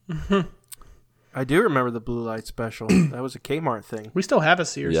 I do remember the blue light special. That was a Kmart thing. We still have a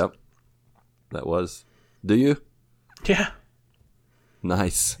Sears. Yep. That was. Do you? Yeah.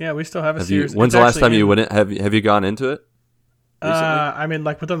 Nice. Yeah, we still have a Have Sears. you? When's It's the last actually time you went? Have you gone into it recently? I mean,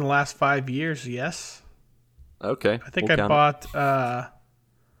 like within the last 5 years, yes. Okay. I think we'll I count bought.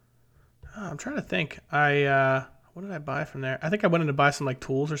 I'm trying to think. What did I buy from there? I think I went in to buy some like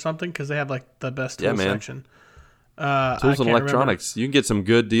tools or something because they have like the best tool section. Tools and electronics. You can get some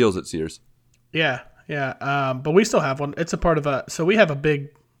good deals at Sears. Yeah. But we still have one. It's a part of a. So we have a big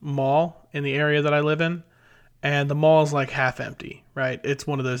mall in the area that I live in, and the mall is like half empty. Right? It's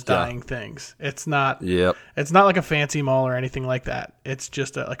one of those dying things. It's not. Yep. It's not like a fancy mall or anything like that. It's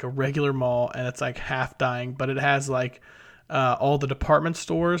just like a regular mall, and it's like half dying, but it has like all the department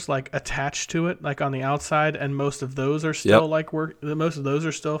stores like attached to it, like on the outside, and most of those are still most of those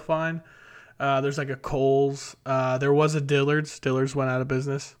are still fine. There's like a Kohl's. There was a Dillard's. Dillard's went out of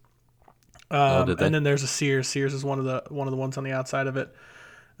business. And then there's a Sears. Sears is one of the ones on the outside of it.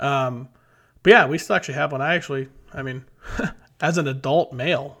 But yeah, we still actually have one. I mean, as an adult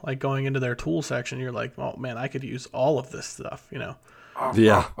male, like going into their tool section, you're like, oh man, I could use all of this stuff, you know?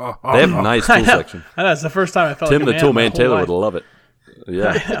 Yeah. They have a nice tool section. I know. It's the first time I felt Tim like the Tool Man Taylor would love it.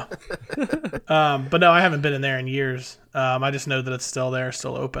 Yeah. But no, I haven't been in there in years. I just know that it's still there,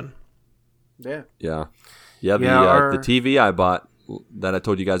 still open. Yeah. Yeah. Yeah. The TV I bought that I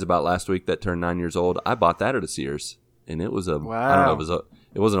told you guys about last week that turned 9 years old, I bought that at a Sears. And it was I don't know,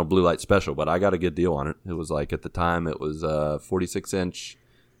 it wasn't a blue light special, but I got a good deal on it. It was like, at the time, it was a 46-inch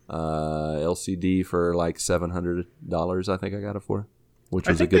LCD for like $700, I think I got it for, which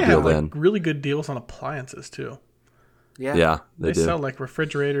was a good deal then. Like really good deals on appliances too. Yeah, they do. Sell like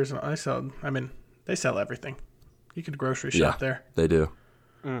refrigerators, and they sell everything. You could grocery shop there. They do.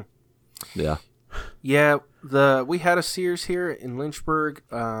 Mm. Yeah. Yeah, we had a Sears here in Lynchburg.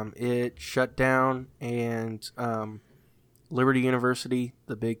 It shut down, and Liberty University,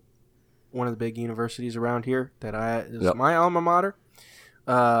 one of the big universities around here is my alma mater.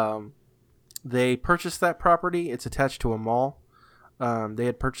 They purchased that property. It's attached to a mall. They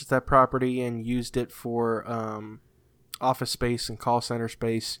had purchased that property and used it for office space and call center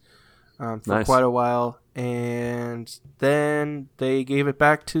space for quite a while, and then they gave it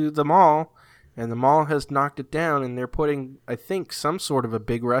back to the mall. And the mall has knocked it down, and they're putting, I think, some sort of a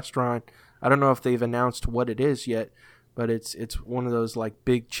big restaurant. I don't know if they've announced what it is yet, but it's one of those like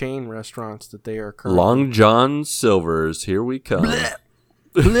big chain restaurants that they are currently. Long John Silver's, here we come. Blech.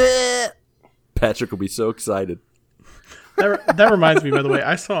 Blech. Patrick will be so excited. That reminds me, by the way,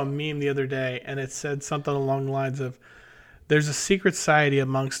 I saw a meme the other day, and it said something along the lines of, "There's a secret society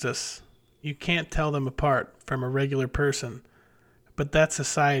amongst us. You can't tell them apart from a regular person. But that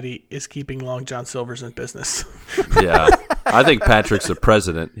society is keeping Long John Silver's in business." Yeah. I think Patrick's the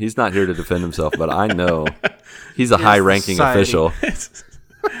president. He's not here to defend himself, but I know he's a high-ranking official.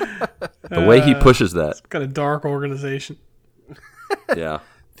 The way he pushes that. It's got a dark organization. Yeah,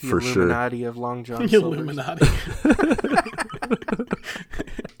 the for sure. The Illuminati of Long John The Silver's. Illuminati.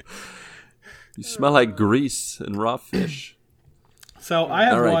 You smell like grease and raw fish. So I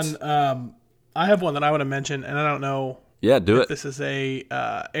have one. I have one that I want to mention, and I don't know. Yeah, do it. This is a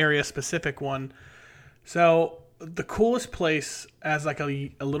area specific one. So the coolest place as like a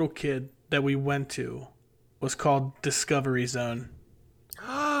little kid that we went to was called Discovery Zone.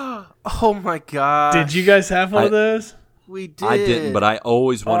 Oh my god! Did you guys have one of those? We did. I didn't, but I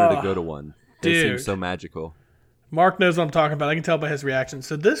always wanted to go to one. It dude. seems so magical. Mark knows what I'm talking about. I can tell by his reaction.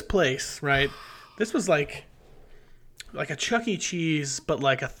 So this place, right? This was like a Chuck E. Cheese, but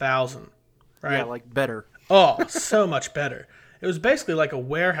like 1,000, right? Yeah, like better. Oh, so much better. It was basically like a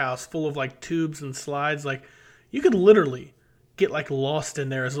warehouse full of like tubes and slides. Like you could literally get like lost in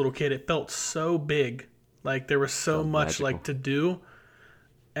there as a little kid. It felt so big. Like there was so much magical. Like to do.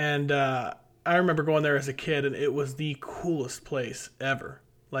 And I remember going there as a kid, and it was the coolest place ever.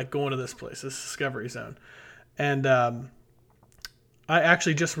 Like going to this place, this Discovery Zone. And I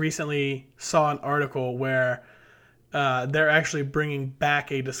actually just recently saw an article where they're actually bringing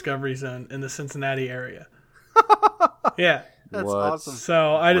back a Discovery Zone in the Cincinnati area. Yeah, that's awesome.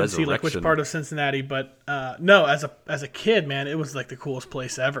 So I didn't see like which part of Cincinnati, but no, as a kid, man, it was like the coolest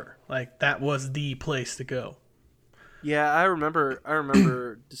place ever. Like that was the place to go. Yeah, I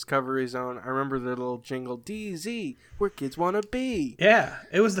remember Discovery Zone. I remember the little jingle, DZ, where kids want to be. Yeah,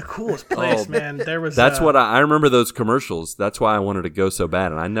 it was the coolest place, man. There was. That's what I remember those commercials. That's why I wanted to go so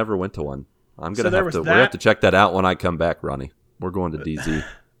bad, and I never went to one. I'm gonna have to. We're gonna have to check that out when I come back, Ronnie. We're going to DZ.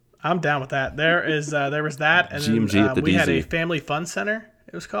 I'm down with that. There was that, and GMG then, at the we DZ. had a family fun center.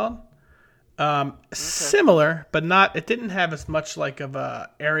 It was called. Similar, but not. It didn't have as much like of a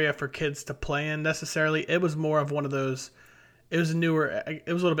area for kids to play in necessarily. It was more of one of those. It was newer.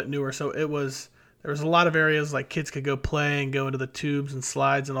 It was a little bit newer, so it was There was a lot of areas like kids could go play and go into the tubes and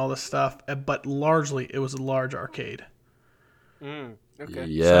slides and all this stuff, but largely it was a large arcade. Okay.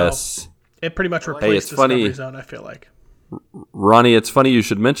 Yes. So it pretty much replaced Hey, it's Discovery funny. Zone, I feel like. Ronnie, it's funny you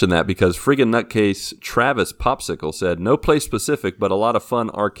should mention that because friggin' nutcase Travis Popsicle said, no place specific, but a lot of fun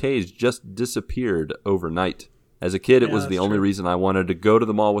arcades just disappeared overnight. As a kid, it was the only reason I wanted to go to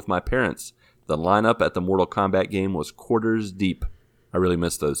the mall with my parents. The lineup at the Mortal Kombat game was quarters deep. I really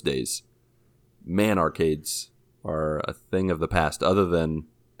miss those days. Man, arcades are a thing of the past, other than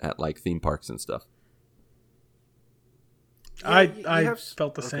at like theme parks and stuff. I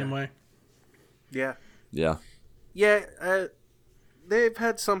felt the same way. Yeah. Yeah. Yeah, they've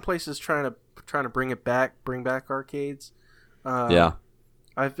had some places trying to bring back arcades. Yeah.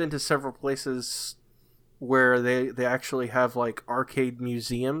 I've been to several places where they actually have like arcade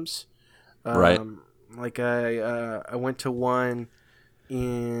museums. Right. Like I went to one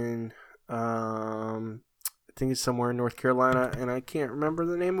in I think it's somewhere in North Carolina, and I can't remember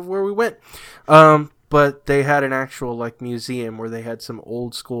the name of where we went. But they had an actual like museum where they had some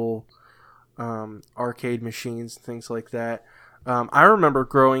old school arcade machines and things like that. I remember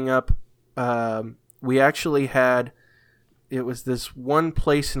growing up, we actually had, it was this one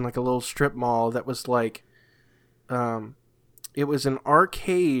place in like a little strip mall that was like, it was an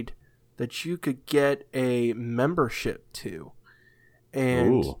arcade that you could get a membership to,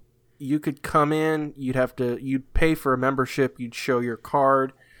 and you could come in, you'd pay for a membership, you'd show your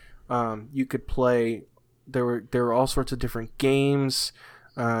card, you could play, there were all sorts of different games.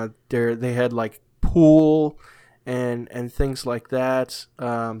 They had like pool and things like that.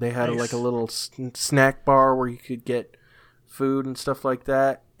 They had like a little snack bar where you could get food and stuff like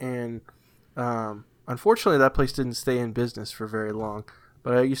that. And unfortunately, that place didn't stay in business for very long.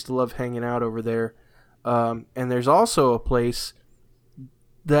 But I used to love hanging out over there. And there's also a place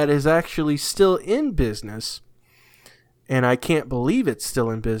that is actually still in business, and I can't believe it's still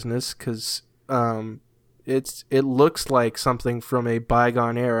in business because it looks like something from a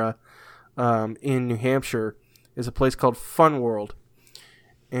bygone era in New Hampshire. Is a place called Fun World,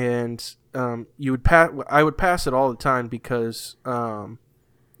 and I would pass it all the time because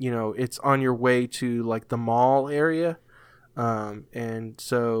it's on your way to like the mall area, and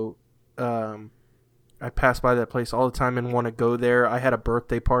so I pass by that place all the time and want to go there. I had a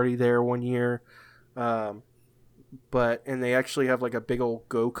birthday party there one year, and they actually have like a big old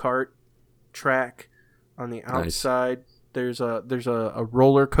go-kart track on the outside. Nice. There's a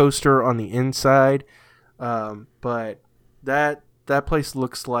roller coaster on the inside, but that place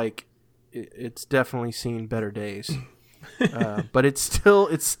looks like it's definitely seen better days. But it's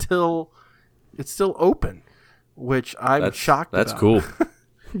still open, which I'm shocked about. That's cool.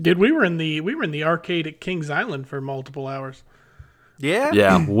 Dude, we were in the arcade at Kings Island for multiple hours. Yeah?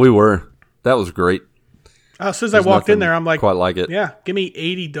 Yeah, we were. That was great. As soon as I walked in there, I'm like, quite like it. Yeah, give me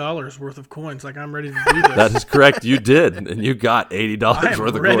 $80 worth of coins. Like, I'm ready to do this. That is correct. You did, and you got $80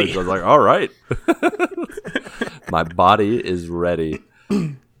 worth of coins. I was like, all right. My body is ready.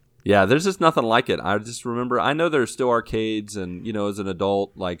 Yeah, there's just nothing like it. I just remember, I know there's still arcades, and, as an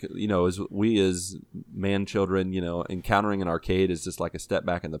adult, like, as man children, encountering an arcade is just like a step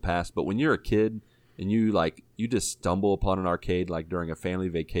back in the past. But when you're a kid and you just stumble upon an arcade, like during a family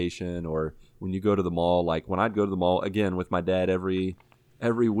vacation, or when you go to the mall, like when I'd go to the mall, again, with my dad every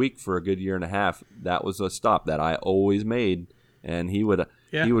week for a good year and a half, that was a stop that I always made. And he would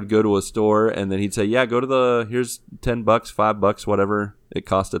go to a store, and then he'd say, yeah, here's $10, $5, whatever it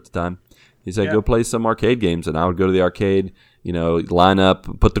cost at the time. He said, go play some arcade games. And I would go to the arcade, line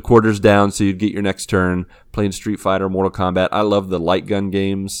up, put the quarters down so you'd get your next turn, playing Street Fighter, Mortal Kombat. I love the light gun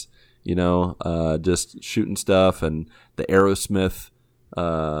games, just shooting stuff, and the Aerosmith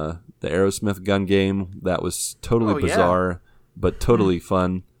gun game. That was totally bizarre, but totally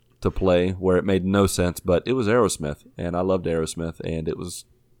fun to play, where it made no sense, but it was Aerosmith, and I loved Aerosmith, and it was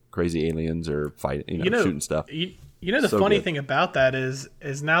crazy aliens or fighting, shooting stuff. The funny thing about that is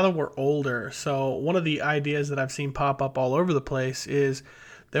now that we're older, so one of the ideas that I've seen pop up all over the place is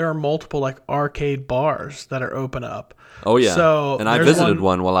there are multiple like arcade bars that are open up. Oh yeah. So and I visited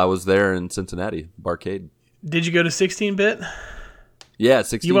one while I was there in Cincinnati, Barcade. Did you go to 16-bit? Yeah,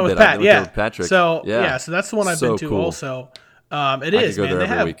 16-bit. You went with Pat, yeah. With Patrick. So so that's the one I've been to cool. Also. It is, man. They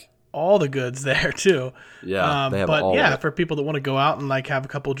have all the goods there too. Yeah, they have but all of it. For people that want to go out and like have a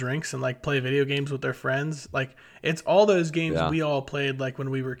couple drinks and like play video games with their friends, like it's all those games we all played like when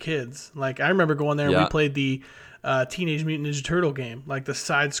we were kids. Like I remember going there and we played the Teenage Mutant Ninja Turtle game, like the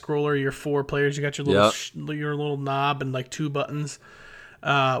side scroller. You're 4 players. You got your little knob and like 2 buttons.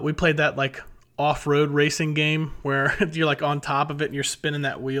 We played that like off-road racing game where you're like on top of it and you're spinning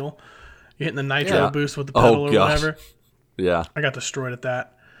that wheel. You're hitting the nitro boost with the pedal or whatever. Yeah. I got destroyed at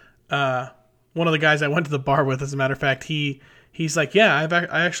that. One of the guys I went to the bar with, as a matter of fact, he's like, yeah,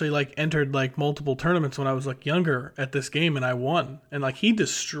 I actually like entered like multiple tournaments when I was like younger at this game, and I won. And like he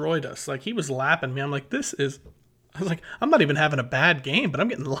destroyed us. Like he was lapping me. I'm like, I was like, I'm not even having a bad game, but I'm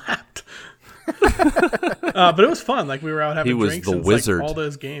getting lapped. But it was fun. Like we were out having drinks. He was the wizard. Like, all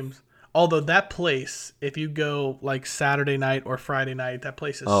those games. Although that place, if you go like Saturday night or Friday night, that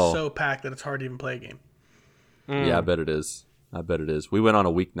place is so packed that it's hard to even play a game. Yeah, I bet it is. We went on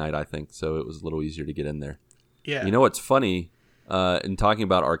a weeknight, I think, so it was a little easier to get in there. Yeah. You know what's funny? In talking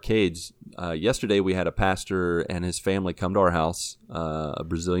about arcades, yesterday we had a pastor and his family come to our house, a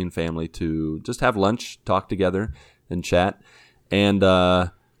Brazilian family, to just have lunch, talk together, and chat. And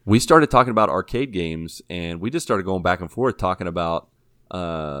we started talking about arcade games, and we just started going back and forth talking about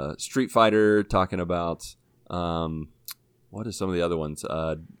Street Fighter, talking about what are some of the other ones?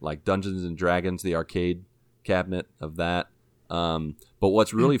 Like Dungeons and Dragons, the arcade cabinet of that. But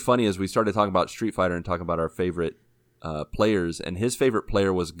what's really funny is we started talking about Street Fighter and talking about our favorite players, and his favorite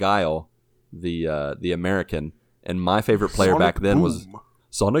player was Guile, the American, and my favorite player back then was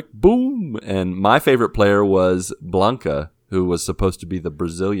Sonic Boom, and my favorite player was Blanca, who was supposed to be the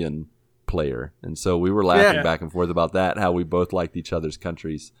Brazilian player. And so we were laughing back and forth about that, how we both liked each other's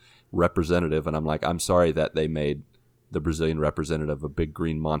country's representative, and I'm like, I'm sorry that they made the Brazilian representative a big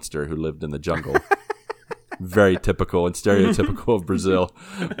green monster who lived in the jungle. Very typical and stereotypical of Brazil,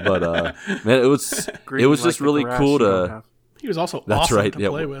 but man, it was just really cool to. He was also awesome to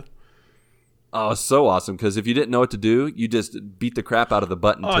play with. Oh, so awesome, because if you didn't know what to do, you just beat the crap out of the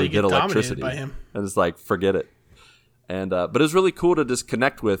button until you get electricity, by him. And it's like, forget it. And but it was really cool to just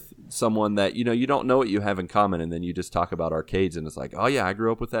connect with someone that you don't know what you have in common, and then you just talk about arcades, and it's like, oh yeah, I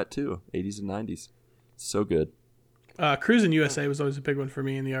grew up with that too, 80s and 90s, so good. Cruising USA was always a big one for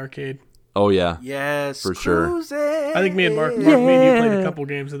me in the arcade. Oh yeah, yes, for sure. I think me and Mark, me and you played a couple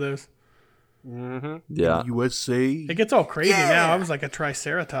games of those. Mm-hmm. Yeah, USA. It gets all crazy now. I was like a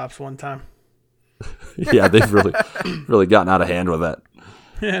Triceratops one time. Yeah, they've really gotten out of hand with that.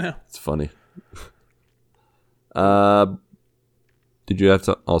 Yeah, I know. It's funny. Did you have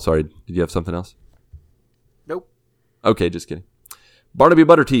Did you have something else? Nope. Okay, just kidding. Barnaby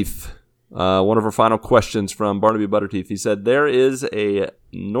Butterteeth. One of our final questions from Barnaby Butterteeth. He said, there is a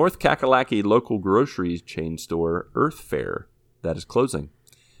North Kakalaki local grocery chain store, Earth Fair, that is closing.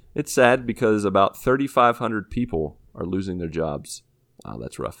 It's sad because about 3,500 people are losing their jobs. Wow,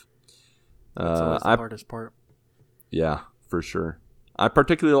 that's rough. That's always the hardest part. Yeah, for sure. I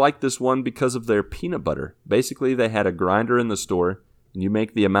particularly like this one because of their peanut butter. Basically, they had a grinder in the store, and you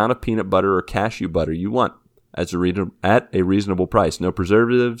make the amount of peanut butter or cashew butter you want at a reasonable price. No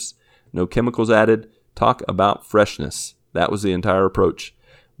preservatives, no chemicals added. Talk about freshness. That was the entire approach.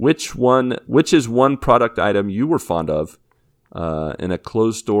 Which is one product item you were fond of in a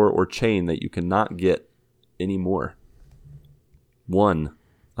closed store or chain that you cannot get anymore? One,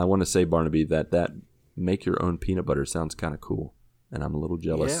 I want to say, Barnaby, that make your own peanut butter sounds kind of cool, and I'm a little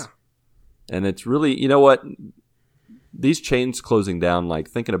jealous. Yeah. And it's really, you know what? These chains closing down, like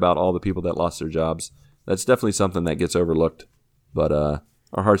thinking about all the people that lost their jobs, that's definitely something that gets overlooked. But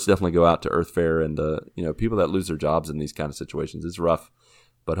our hearts definitely go out to Earth Fair and people that lose their jobs in these kind of situations. It's rough,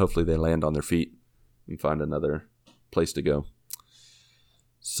 but hopefully they land on their feet and find another place to go.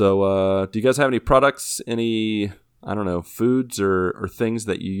 So do you guys have any products, any, I don't know, foods or things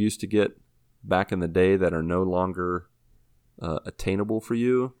that you used to get back in the day that are no longer attainable for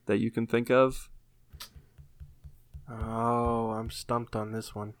you that you can think of? Oh, I'm stumped on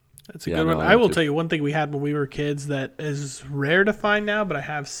this one. That's a good one. I will tell you one thing we had when we were kids that is rare to find now, but I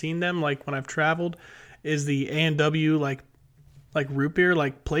have seen them like when I've traveled, is the A&W like root beer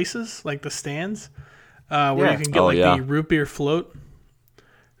like places, like the stands where you can get the root beer float.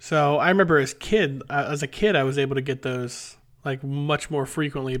 So I remember as a kid, I was able to get those like much more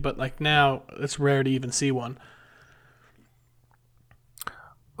frequently, but like now it's rare to even see one.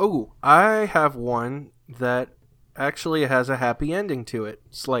 Oh, I have one that actually has a happy ending to it,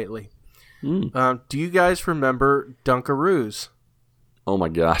 slightly. Do you guys remember Dunkaroos? Oh my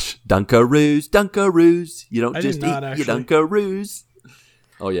gosh. Dunkaroos. You don't just eat your Dunkaroos.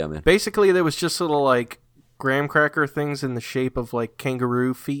 Oh yeah, man. Basically, there was just little like graham cracker things in the shape of like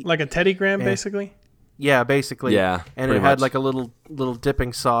kangaroo feet. Like a Teddy Graham, basically? Yeah, basically. Yeah. And it had like a little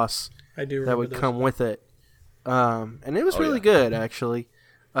dipping sauce I do that would come with it. And it was really good, actually.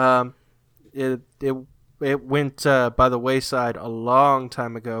 It went by the wayside a long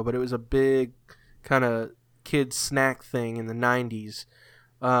time ago, but it was a big kind of kid snack thing in the 90s.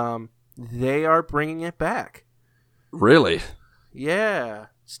 They are bringing it back. Really? Yeah.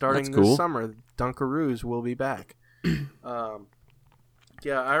 starting this summer. Dunkaroos will be back.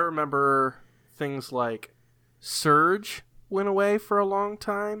 Yeah, I remember things like Surge went away for a long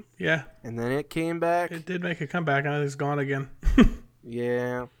time. Yeah. And then it came back. It did make a comeback, and it's gone again.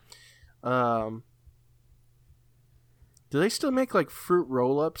 Yeah. Do they still make like fruit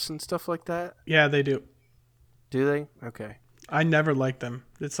roll-ups and stuff like that? Yeah, they do. Do they? Okay. I never liked them.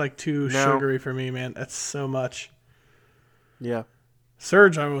 It's like too sugary for me, man. That's so much. Yeah.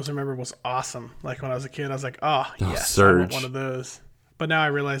 Surge, I always remember, was awesome. Like when I was a kid, I was like, oh yes, Surge. I want one of those. But now I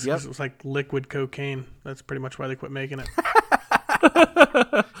realize it was like liquid cocaine. That's pretty much why they quit making it.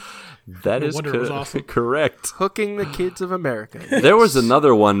 That is awesome. Correct. Hooking the kids of America. There was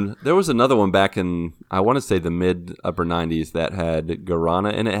another one. There was another one back in, I want to say, the mid upper 90s that had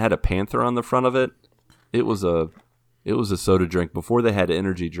guarana, and it had a panther on the front of it. It was a soda drink before they had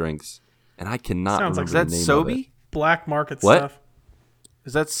energy drinks, and I cannot remember the name of it. Is that Sobe? Black market What? stuff.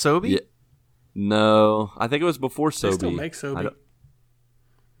 Is that Sobe? Yeah. No, I think it was before Sobe. They still make Sobe.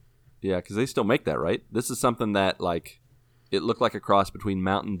 Yeah, because they still make that, right? This is something that, like, it looked like a cross between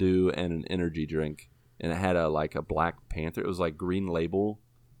Mountain Dew and an energy drink, and it had a Black Panther. It was like Green Label.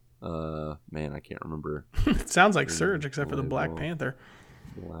 Man, I can't remember. It sounds like Surge, except for the Black Panther.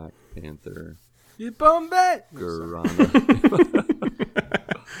 Black Panther. You bum bet. Guarana.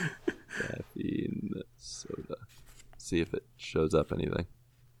 Caffeine soda. See if it shows up anything.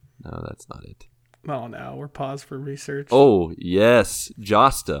 No, that's not it. Oh no, we're paused for research. Oh yes,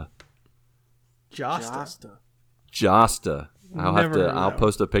 Josta. Josta. I'll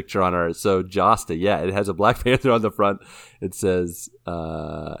post a picture on our. So Josta, yeah, it has a Black Panther on the front. It says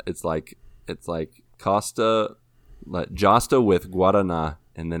it's like Costa, like Josta with Guarana,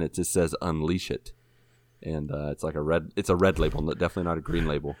 and then it just says unleash it. And it's like a red label, definitely not a green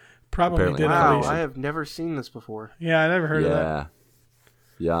label. Probably Apparently. did. Wow, I have never seen this before. Yeah, I never heard of that.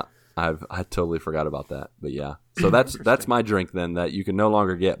 Yeah, I totally forgot about that. But yeah, so that's my drink then that you can no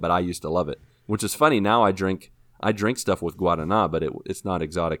longer get, but I used to love it. Which is funny. Now I drink stuff with guarana, but it's not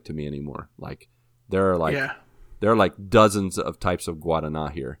exotic to me anymore. Like there are like dozens of types of guarana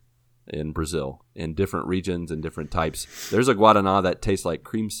here in Brazil, in different regions and different types. There's a guarana that tastes like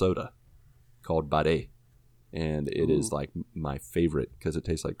cream soda called Baré, and it is like my favorite because it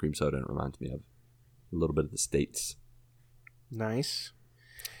tastes like cream soda and it reminds me of a little bit of the States. Nice.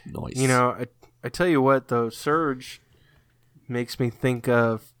 Nice. You know, I tell you what, though, Surge makes me think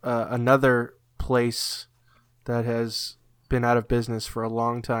of another place that has been out of business for a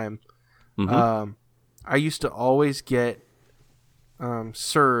long time. Mm-hmm. I used to always get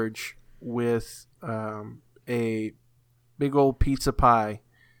Surge with a big old pizza pie.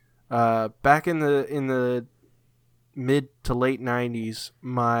 Back in the mid to late 90s,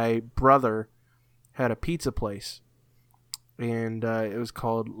 my brother had a pizza place, and it was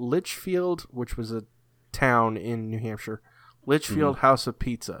called Litchfield, which was a town in New Hampshire. Litchfield House of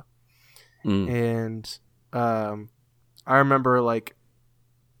Pizza. And I remember, like,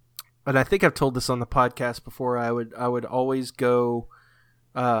 and I think I've told this on the podcast before, I would always go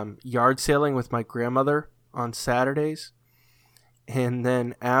yard sailing with my grandmother on Saturdays, and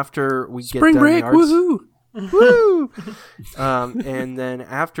then after we get done break, woohoo! Woo! And then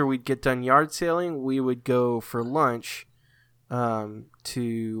after we'd get done yard sailing, we would go for lunch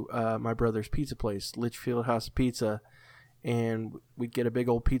to my brother's pizza place, Litchfield House of Pizza. And we'd get a big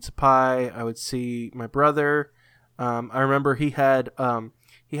old pizza pie. I would see my brother. I remember he had one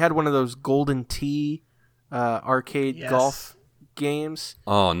of those Golden Tee arcade golf games.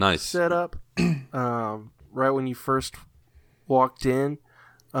 Oh, nice. Set up right when you first walked in.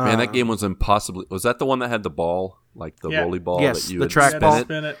 Man, that game was impossibly. Was that the one that had the ball, like the rolly ball? Yes, that you the would trackball.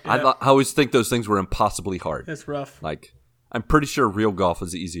 spin it. I always think those things were impossibly hard. It's rough. Like, I'm pretty sure real golf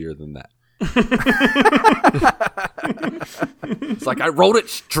is easier than that. It's like I rolled it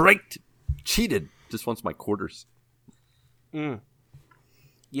straight, cheated. Just wants my quarters.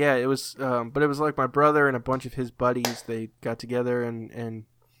 Yeah, it was, but it was like my brother and a bunch of his buddies. They got together and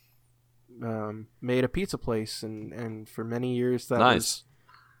made a pizza place, and for many years that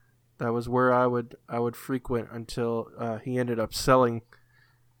was where I would frequent until he ended up selling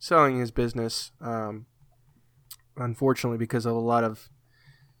his business. Unfortunately, because of a lot of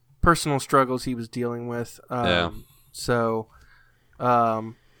personal struggles he was dealing with. So,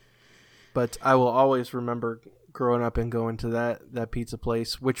 but I will always remember growing up and going to that pizza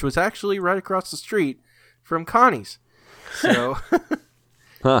place, which was actually right across the street from Connie's. So,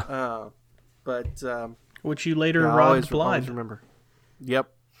 which you later robbed blind. Always remember.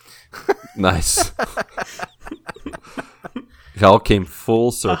 Yep. Nice. It all came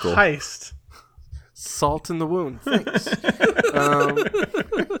full circle. A heist. salt in the wound. Thanks.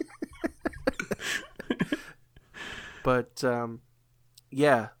 But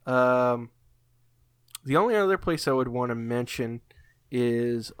yeah. The only other place I would want to mention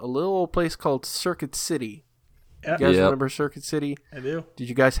is a little place called Circuit City. Yep. You guys remember Circuit City? I do. Did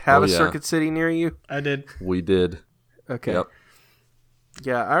you guys have a Circuit City near you? I did. We did. Okay. Yep.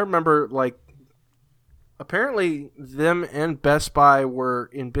 Yeah, I remember, like, apparently them and Best Buy were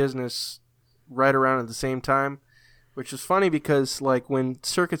in business right around at the same time, which is funny because, like, when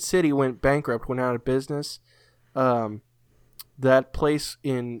Circuit City went bankrupt, went out of business, that place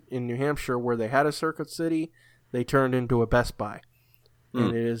in New Hampshire where they had a Circuit City, they turned into a Best Buy.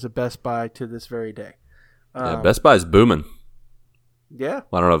 And it is a Best Buy to this very day. Yeah, Best Buy's booming. Yeah.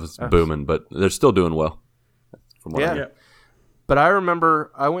 Well, I don't know if it's booming, but they're still doing well. From what I hear. But I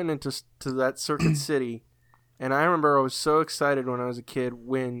remember I went into that Circuit City, and I remember I was so excited when I was a kid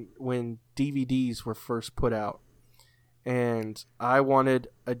when DVDs were first put out. And I wanted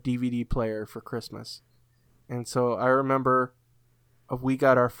a DVD player for Christmas. And so I remember we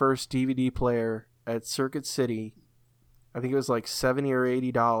got our first DVD player at Circuit City. I think it was like $70 or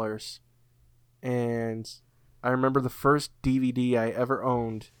 $80. And I remember the first DVD I ever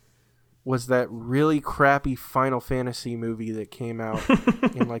owned was that really crappy Final Fantasy movie that came out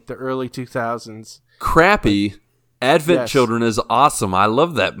in like the early 2000s. Crappy? Advent Children is awesome. I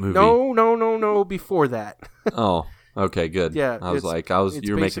love that movie. No. Before that. Oh, okay, good. Yeah,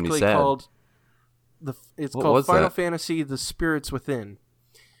 you were making me sad. It's called Final Fantasy: The Spirits Within.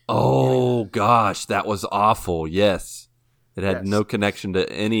 Oh gosh, that was awful. Yes. It had no connection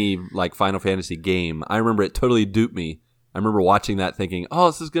to any like Final Fantasy game. I remember it totally duped me. I remember watching that thinking, "Oh,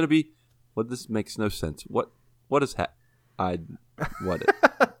 this is going to be this makes no sense. What is I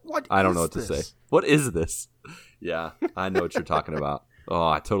don't know what to say. What is this?" Yeah, I know what you're talking about. Oh,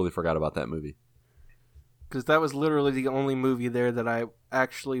 I totally forgot about that movie. Cuz that was literally the only movie there that I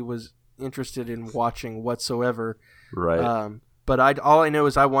actually was interested in watching whatsoever. Right. But all I know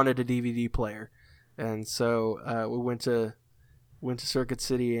is I wanted a DVD player. And so we went to Circuit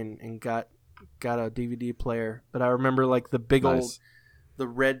City and got a DVD player. But I remember like the big old, the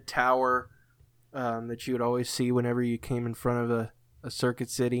red tower that you would always see whenever you came in front of a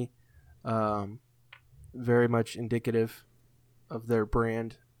Circuit City. Very much indicative of their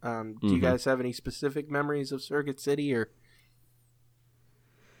brand. Do you guys have any specific memories of Circuit City or?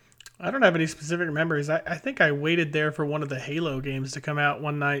 I don't have any specific memories. I think I waited there for one of the Halo games to come out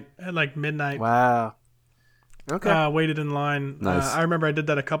one night at like midnight. Wow. Okay. Waited in line. Nice. I remember I did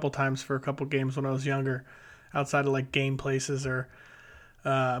that a couple times for a couple games when I was younger, outside of like game places or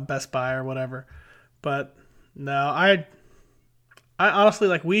Best Buy or whatever. But no, I honestly,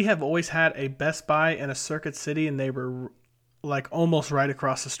 like, we have always had a Best Buy and a Circuit City, and they were like almost right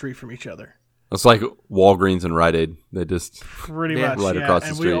across the street from each other. It's like Walgreens and Rite Aid. They just pretty much right across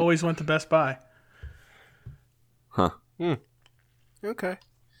the street. And we always went to Best Buy. Huh. Okay.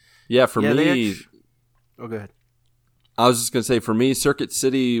 Yeah, for me... Oh, go ahead. I was just going to say, for me, Circuit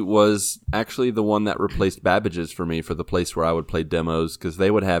City was actually the one that replaced Babbage's for me for the place where I would play demos, because they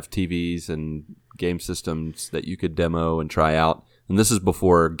would have TVs and game systems that you could demo and try out. And this is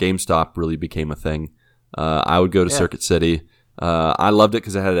before GameStop really became a thing. I would go to Circuit City. I loved it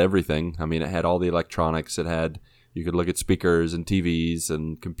because it had everything. I mean, it had all the electronics. You could look at speakers and TVs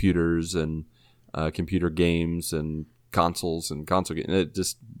and computers and computer games and consoles and console games. It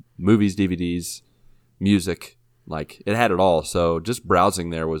just movies, DVDs, music. Like, it had it all. So just browsing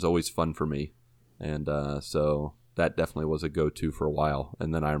there was always fun for me. And so that definitely was a go-to for a while.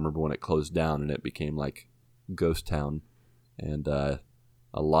 And then I remember when it closed down and it became like ghost town. And a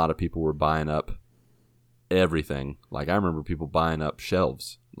lot of people were buying up everything. Like, I remember people buying up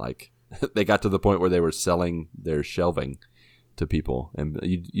shelves. Like, they got to the point where they were selling their shelving to people. And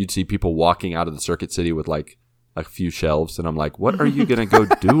you'd see people walking out of the Circuit City with like a few shelves. And I'm like, what are you going to go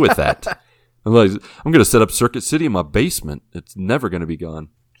do with that? I'm like, I'm going to set up Circuit City in my basement. It's never going to be gone.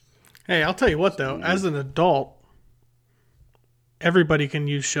 Hey, I'll tell you what, though. As an adult, everybody can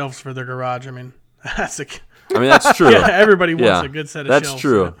use shelves for their garage. I mean, that's true. Yeah, everybody wants a good set of shelves. That's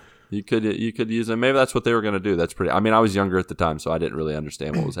true. You could use them. Maybe that's what they were going to do. That's pretty. I mean, I was younger at the time, so I didn't really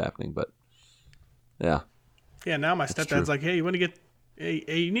understand what was happening. But yeah. Yeah. Now my stepdad's like, "Hey, you want to get? Hey,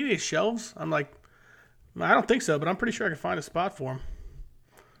 you need any shelves?" I'm like, "I don't think so, but I'm pretty sure I can find a spot for them."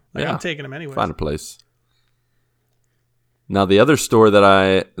 Like, I'm taking them anyway. Find a place. Now, the other store that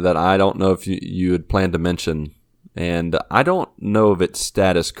I don't know if you had planned to mention, and I don't know of its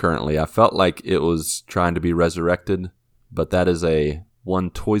status currently. I felt like it was trying to be resurrected, but that is one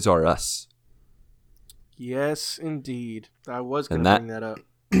Toys R Us. Yes, indeed. I was going to bring that up.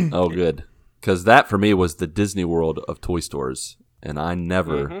 Oh, good. Because that for me was the Disney World of toy stores, and I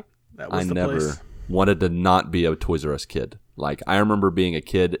never wanted to not be a Toys R Us kid. Like, I remember being a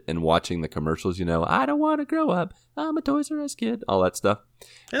kid and watching the commercials, I don't want to grow up. I'm a Toys R Us kid. All that stuff.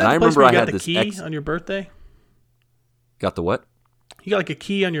 And I remember I had the key on your birthday. Got the what? You got like a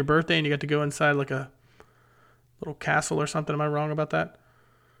key on your birthday and you got to go inside like a little castle or something. Am I wrong about that?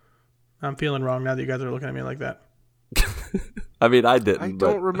 I'm feeling wrong now that you guys are looking at me like that. I mean, I didn't. I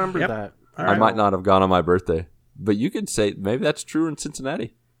don't remember that. All right. I might not have gone on my birthday. But you could say maybe that's true in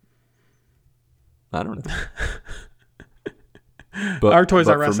Cincinnati. I don't know. Our Toys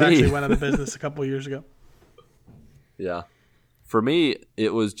R Us actually went out of business a couple years ago. Yeah. For me,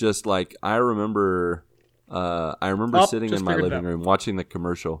 it was just like I remember sitting in my living room watching the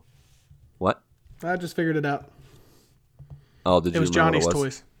commercial. What? I just figured it out. Oh, did you remember Johnny's what it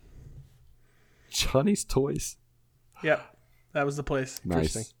was? Toys. Johnny's Toys? Yep. That was the place.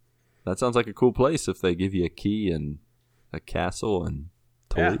 Nice. That sounds like a cool place if they give you a key and a castle and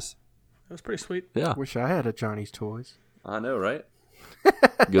toys. Yeah. That was pretty sweet. Yeah. Wish I had a Johnny's Toys. I know, right?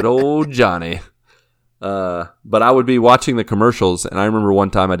 Good old Johnny. But I would be watching the commercials, and I remember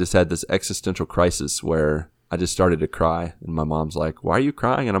one time I just had this existential crisis where I just started to cry, and my mom's like, "Why are you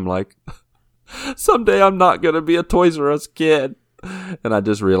crying?" And I'm like, "Someday I'm not going to be a Toys R Us kid." And I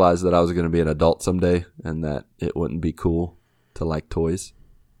just realized that I was going to be an adult someday, and that it wouldn't be cool to like toys.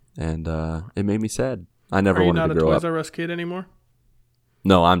 And it made me sad. I never wanted to grow up. Are you not a Toys R Us kid anymore?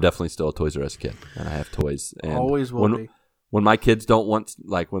 No, I'm definitely still a Toys R Us kid, and I have toys. And always will be. When my kids don't want,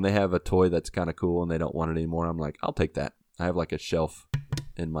 like when they have a toy that's kind of cool and they don't want it anymore, I'm like, I'll take that. I have like a shelf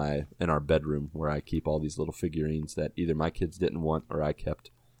in our bedroom where I keep all these little figurines that either my kids didn't want or I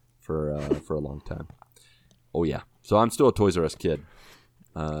kept for a long time. Oh yeah, so I'm still a Toys R Us kid,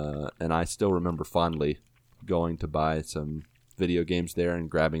 and I still remember fondly going to buy some video games there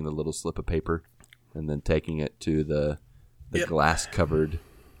and grabbing the little slip of paper and then taking it to the glass covered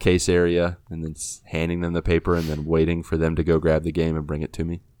case area and then handing them the paper and then waiting for them to go grab the game and bring it to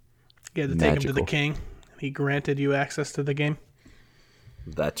me. You had to take him to the king. He granted you access to the game.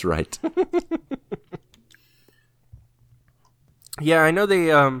 That's right. Yeah, I know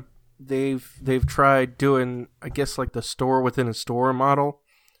they've tried doing, I guess, like the store within a store model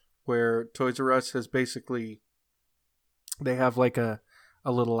where Toys R Us has basically, they have like a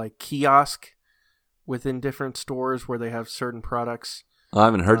little like kiosk within different stores where they have certain products. I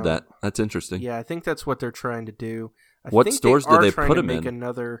haven't heard that. That's interesting. Yeah, I think that's what they're trying to do. What stores do they put them in?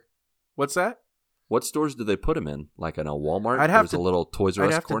 What's that? What stores do they put them in? Like in a Walmart? There's a little Toys R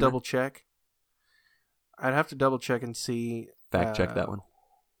Us corner? I'd have to double check. I'd have to double check and see. Fact check that one.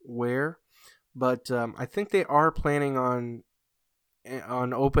 Where? But I think they are planning on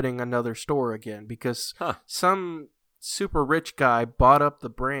opening another store again because some super rich guy bought up the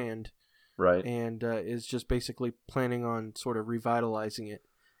brand. Right. And is just basically planning on sort of revitalizing it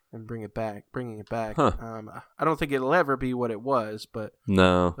and bringing it back. Huh. I don't think it'll ever be what it was, but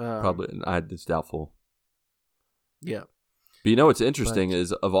no, probably it's doubtful. Yeah. But what's interesting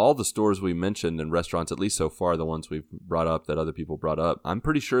is of all the stores we mentioned and restaurants, at least so far, the ones we've brought up that other people brought up, I'm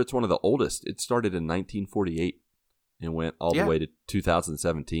pretty sure it's one of the oldest. It started in 1948 and went all the way to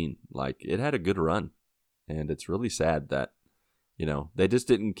 2017. Like, it had a good run, and it's really sad that they just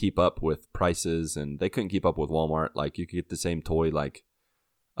didn't keep up with prices, and they couldn't keep up with Walmart. Like, you could get the same toy like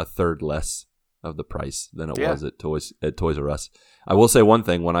a third less of the price than it was at Toys R Us. I will say one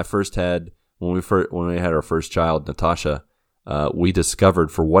thing: when we had our first child, Natasha, we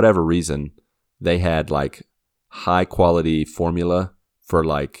discovered for whatever reason they had like high quality formula for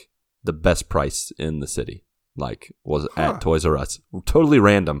like the best price in the city. Like, was at Toys R Us. Totally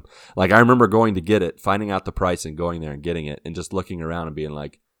random. Like, I remember going to get it, finding out the price and going there and getting it and just looking around and being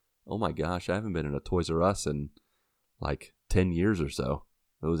like, oh my gosh, I haven't been in a Toys R Us in like 10 years or so.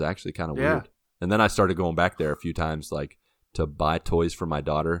 It was actually kind of weird. And then I started going back there a few times, like to buy toys for my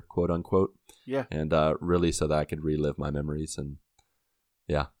daughter, quote unquote. Yeah. And really so that I could relive my memories. And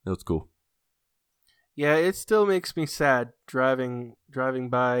yeah, it was cool. Yeah, it still makes me sad driving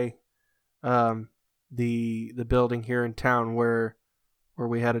by the building here in town where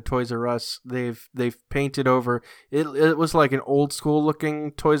we had a Toys R Us. They've painted over it. It was like an old school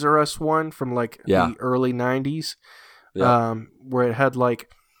looking Toys R Us one from like the early 90s. Yeah. Where it had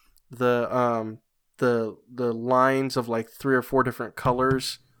like the lines of like 3 or 4 different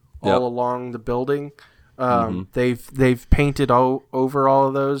colors all along the building. They've painted over all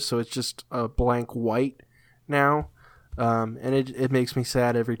of those, so it's just a blank white now. And it makes me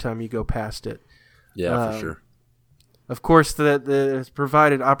sad every time you go past it. Yeah, for sure. Of course, that has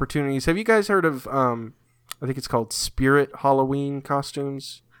provided opportunities. Have you guys heard of? I think it's called Spirit Halloween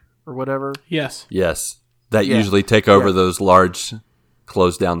costumes. or whatever. Yes. That usually take over those large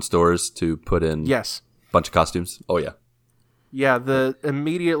closed down stores to put in a bunch of costumes. Oh yeah. Yeah,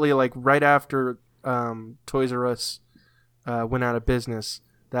 immediately, like right after Toys R Us went out of business,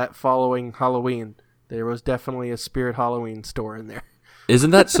 that following Halloween, there was definitely a Spirit Halloween store in there.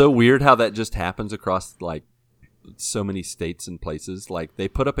 Isn't that so weird how that just happens across like so many states and places? Like they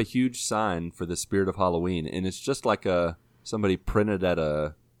put up a huge sign for the Spirit of Halloween, and it's just like somebody printed at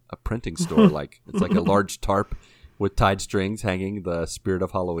a printing store. Like it's like a large tarp with tied strings hanging the Spirit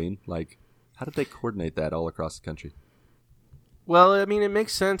of Halloween. Like, how did they coordinate that all across the country? Well, I mean, it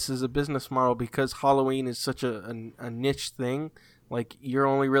makes sense as a business model because Halloween is such a niche thing. Like, you're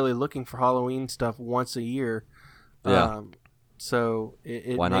only really looking for Halloween stuff once a year. Yeah. So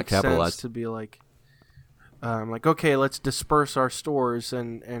it Why not makes capitalize? sense to be like, okay, let's disperse our stores,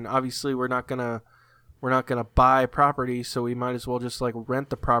 and obviously we're not gonna buy property, so we might as well just like rent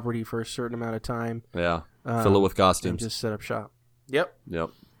the property for a certain amount of time. Yeah. Fill it with costumes. And just set up shop. Yep.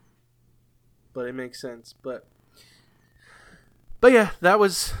 But it makes sense. But yeah, that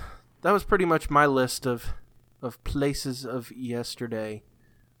was pretty much my list of places of yesterday,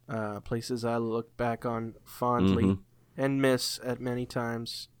 places I look back on fondly and miss at many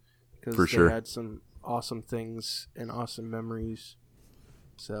times because they had some awesome things and awesome memories.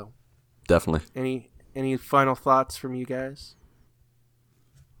 So definitely. Any final thoughts from you guys?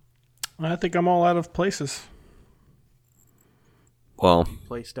 I think I'm all out of places. Well,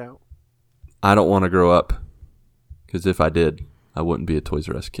 placed out. I don't want to grow up because if I did, I wouldn't be a Toys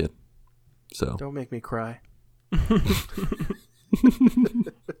R Us kid. So don't make me cry.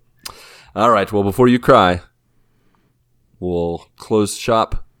 All right. Well, before you cry, we'll close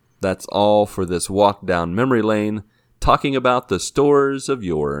shop. That's all for this walk down memory lane, talking about the stores of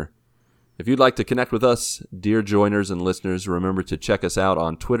yore. If you'd like to connect with us, dear joiners and listeners, remember to check us out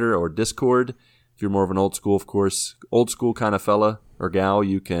on Twitter or Discord. If you're more of an old school kind of fella or gal,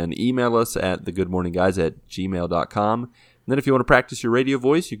 you can email us at thegoodmorningguys@gmail.com. And then if you want to practice your radio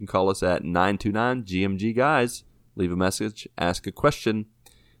voice, you can call us at 929-GMG-GUYS. Leave a message, ask a question,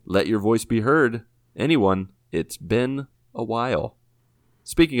 let your voice be heard. Anyone, it's been a while.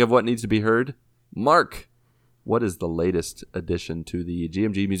 Speaking of what needs to be heard, Marc, what is the latest addition to the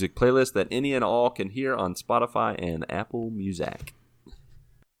GMG Music playlist that any and all can hear on Spotify and Apple Music?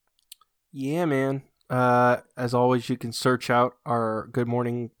 Yeah, man. As always, you can search out our Good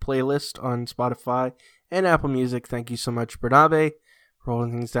Morning playlist on Spotify and Apple Music. Thank you so much, Bernabe, for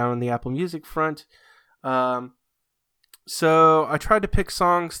holding things down on the Apple Music front. So I tried to pick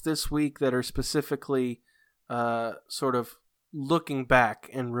songs this week that are specifically sort of looking back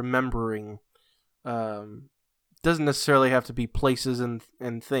and remembering. Doesn't necessarily have to be places and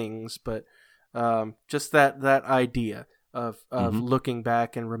things, but just that idea of looking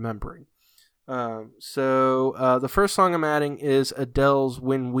back and remembering. So the first song I'm adding is Adele's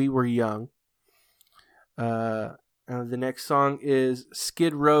When We Were Young. The next song is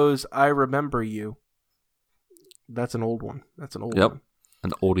Skid Row's I Remember You. That's an old one. Yep.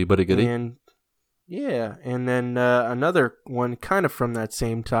 An oldie but a goodie. And then another one kind of from that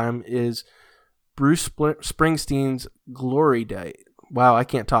same time is Bruce Springsteen's Glory Day. Wow, I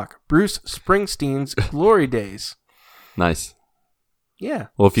can't talk. Bruce Springsteen's Glory Days. Nice. Yeah.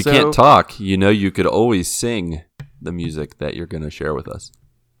 Well, if you can't talk, you could always sing the music that you're going to share with us.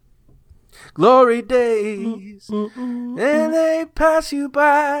 Glory days, and they pass you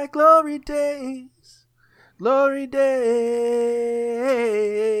by. Glory days, glory days.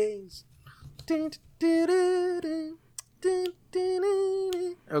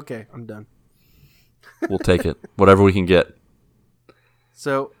 Okay, I'm done. We'll take it. Whatever we can get.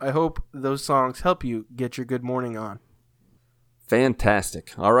 So I hope those songs help you get your good morning on.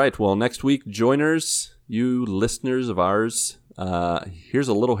 Fantastic. All right. Well, next week, joiners, you listeners of ours, here's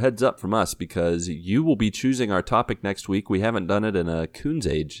a little heads up from us because you will be choosing our topic next week. We haven't done it in a coon's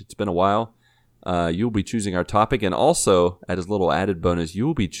age. It's been a while. You'll be choosing our topic. And also, as a little added bonus, you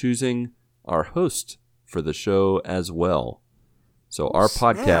will be choosing our host for the show as well. So our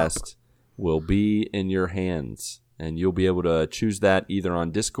podcast will be in your hands, and you'll be able to choose that either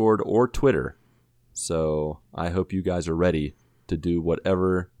on Discord or Twitter. So I hope you guys are ready to do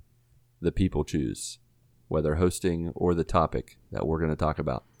whatever the people choose, whether hosting or the topic that we're going to talk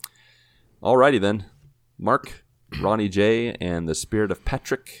about. Alrighty then. Marc, Ronnie J, and the Spirit of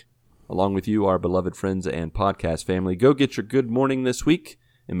Patrick, along with you, our beloved friends and podcast family, go get your good morning this week,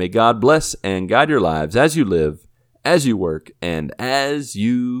 and may God bless and guide your lives as you live, as you work, and as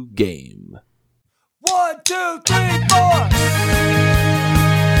you game. 1, 2, 3, 4.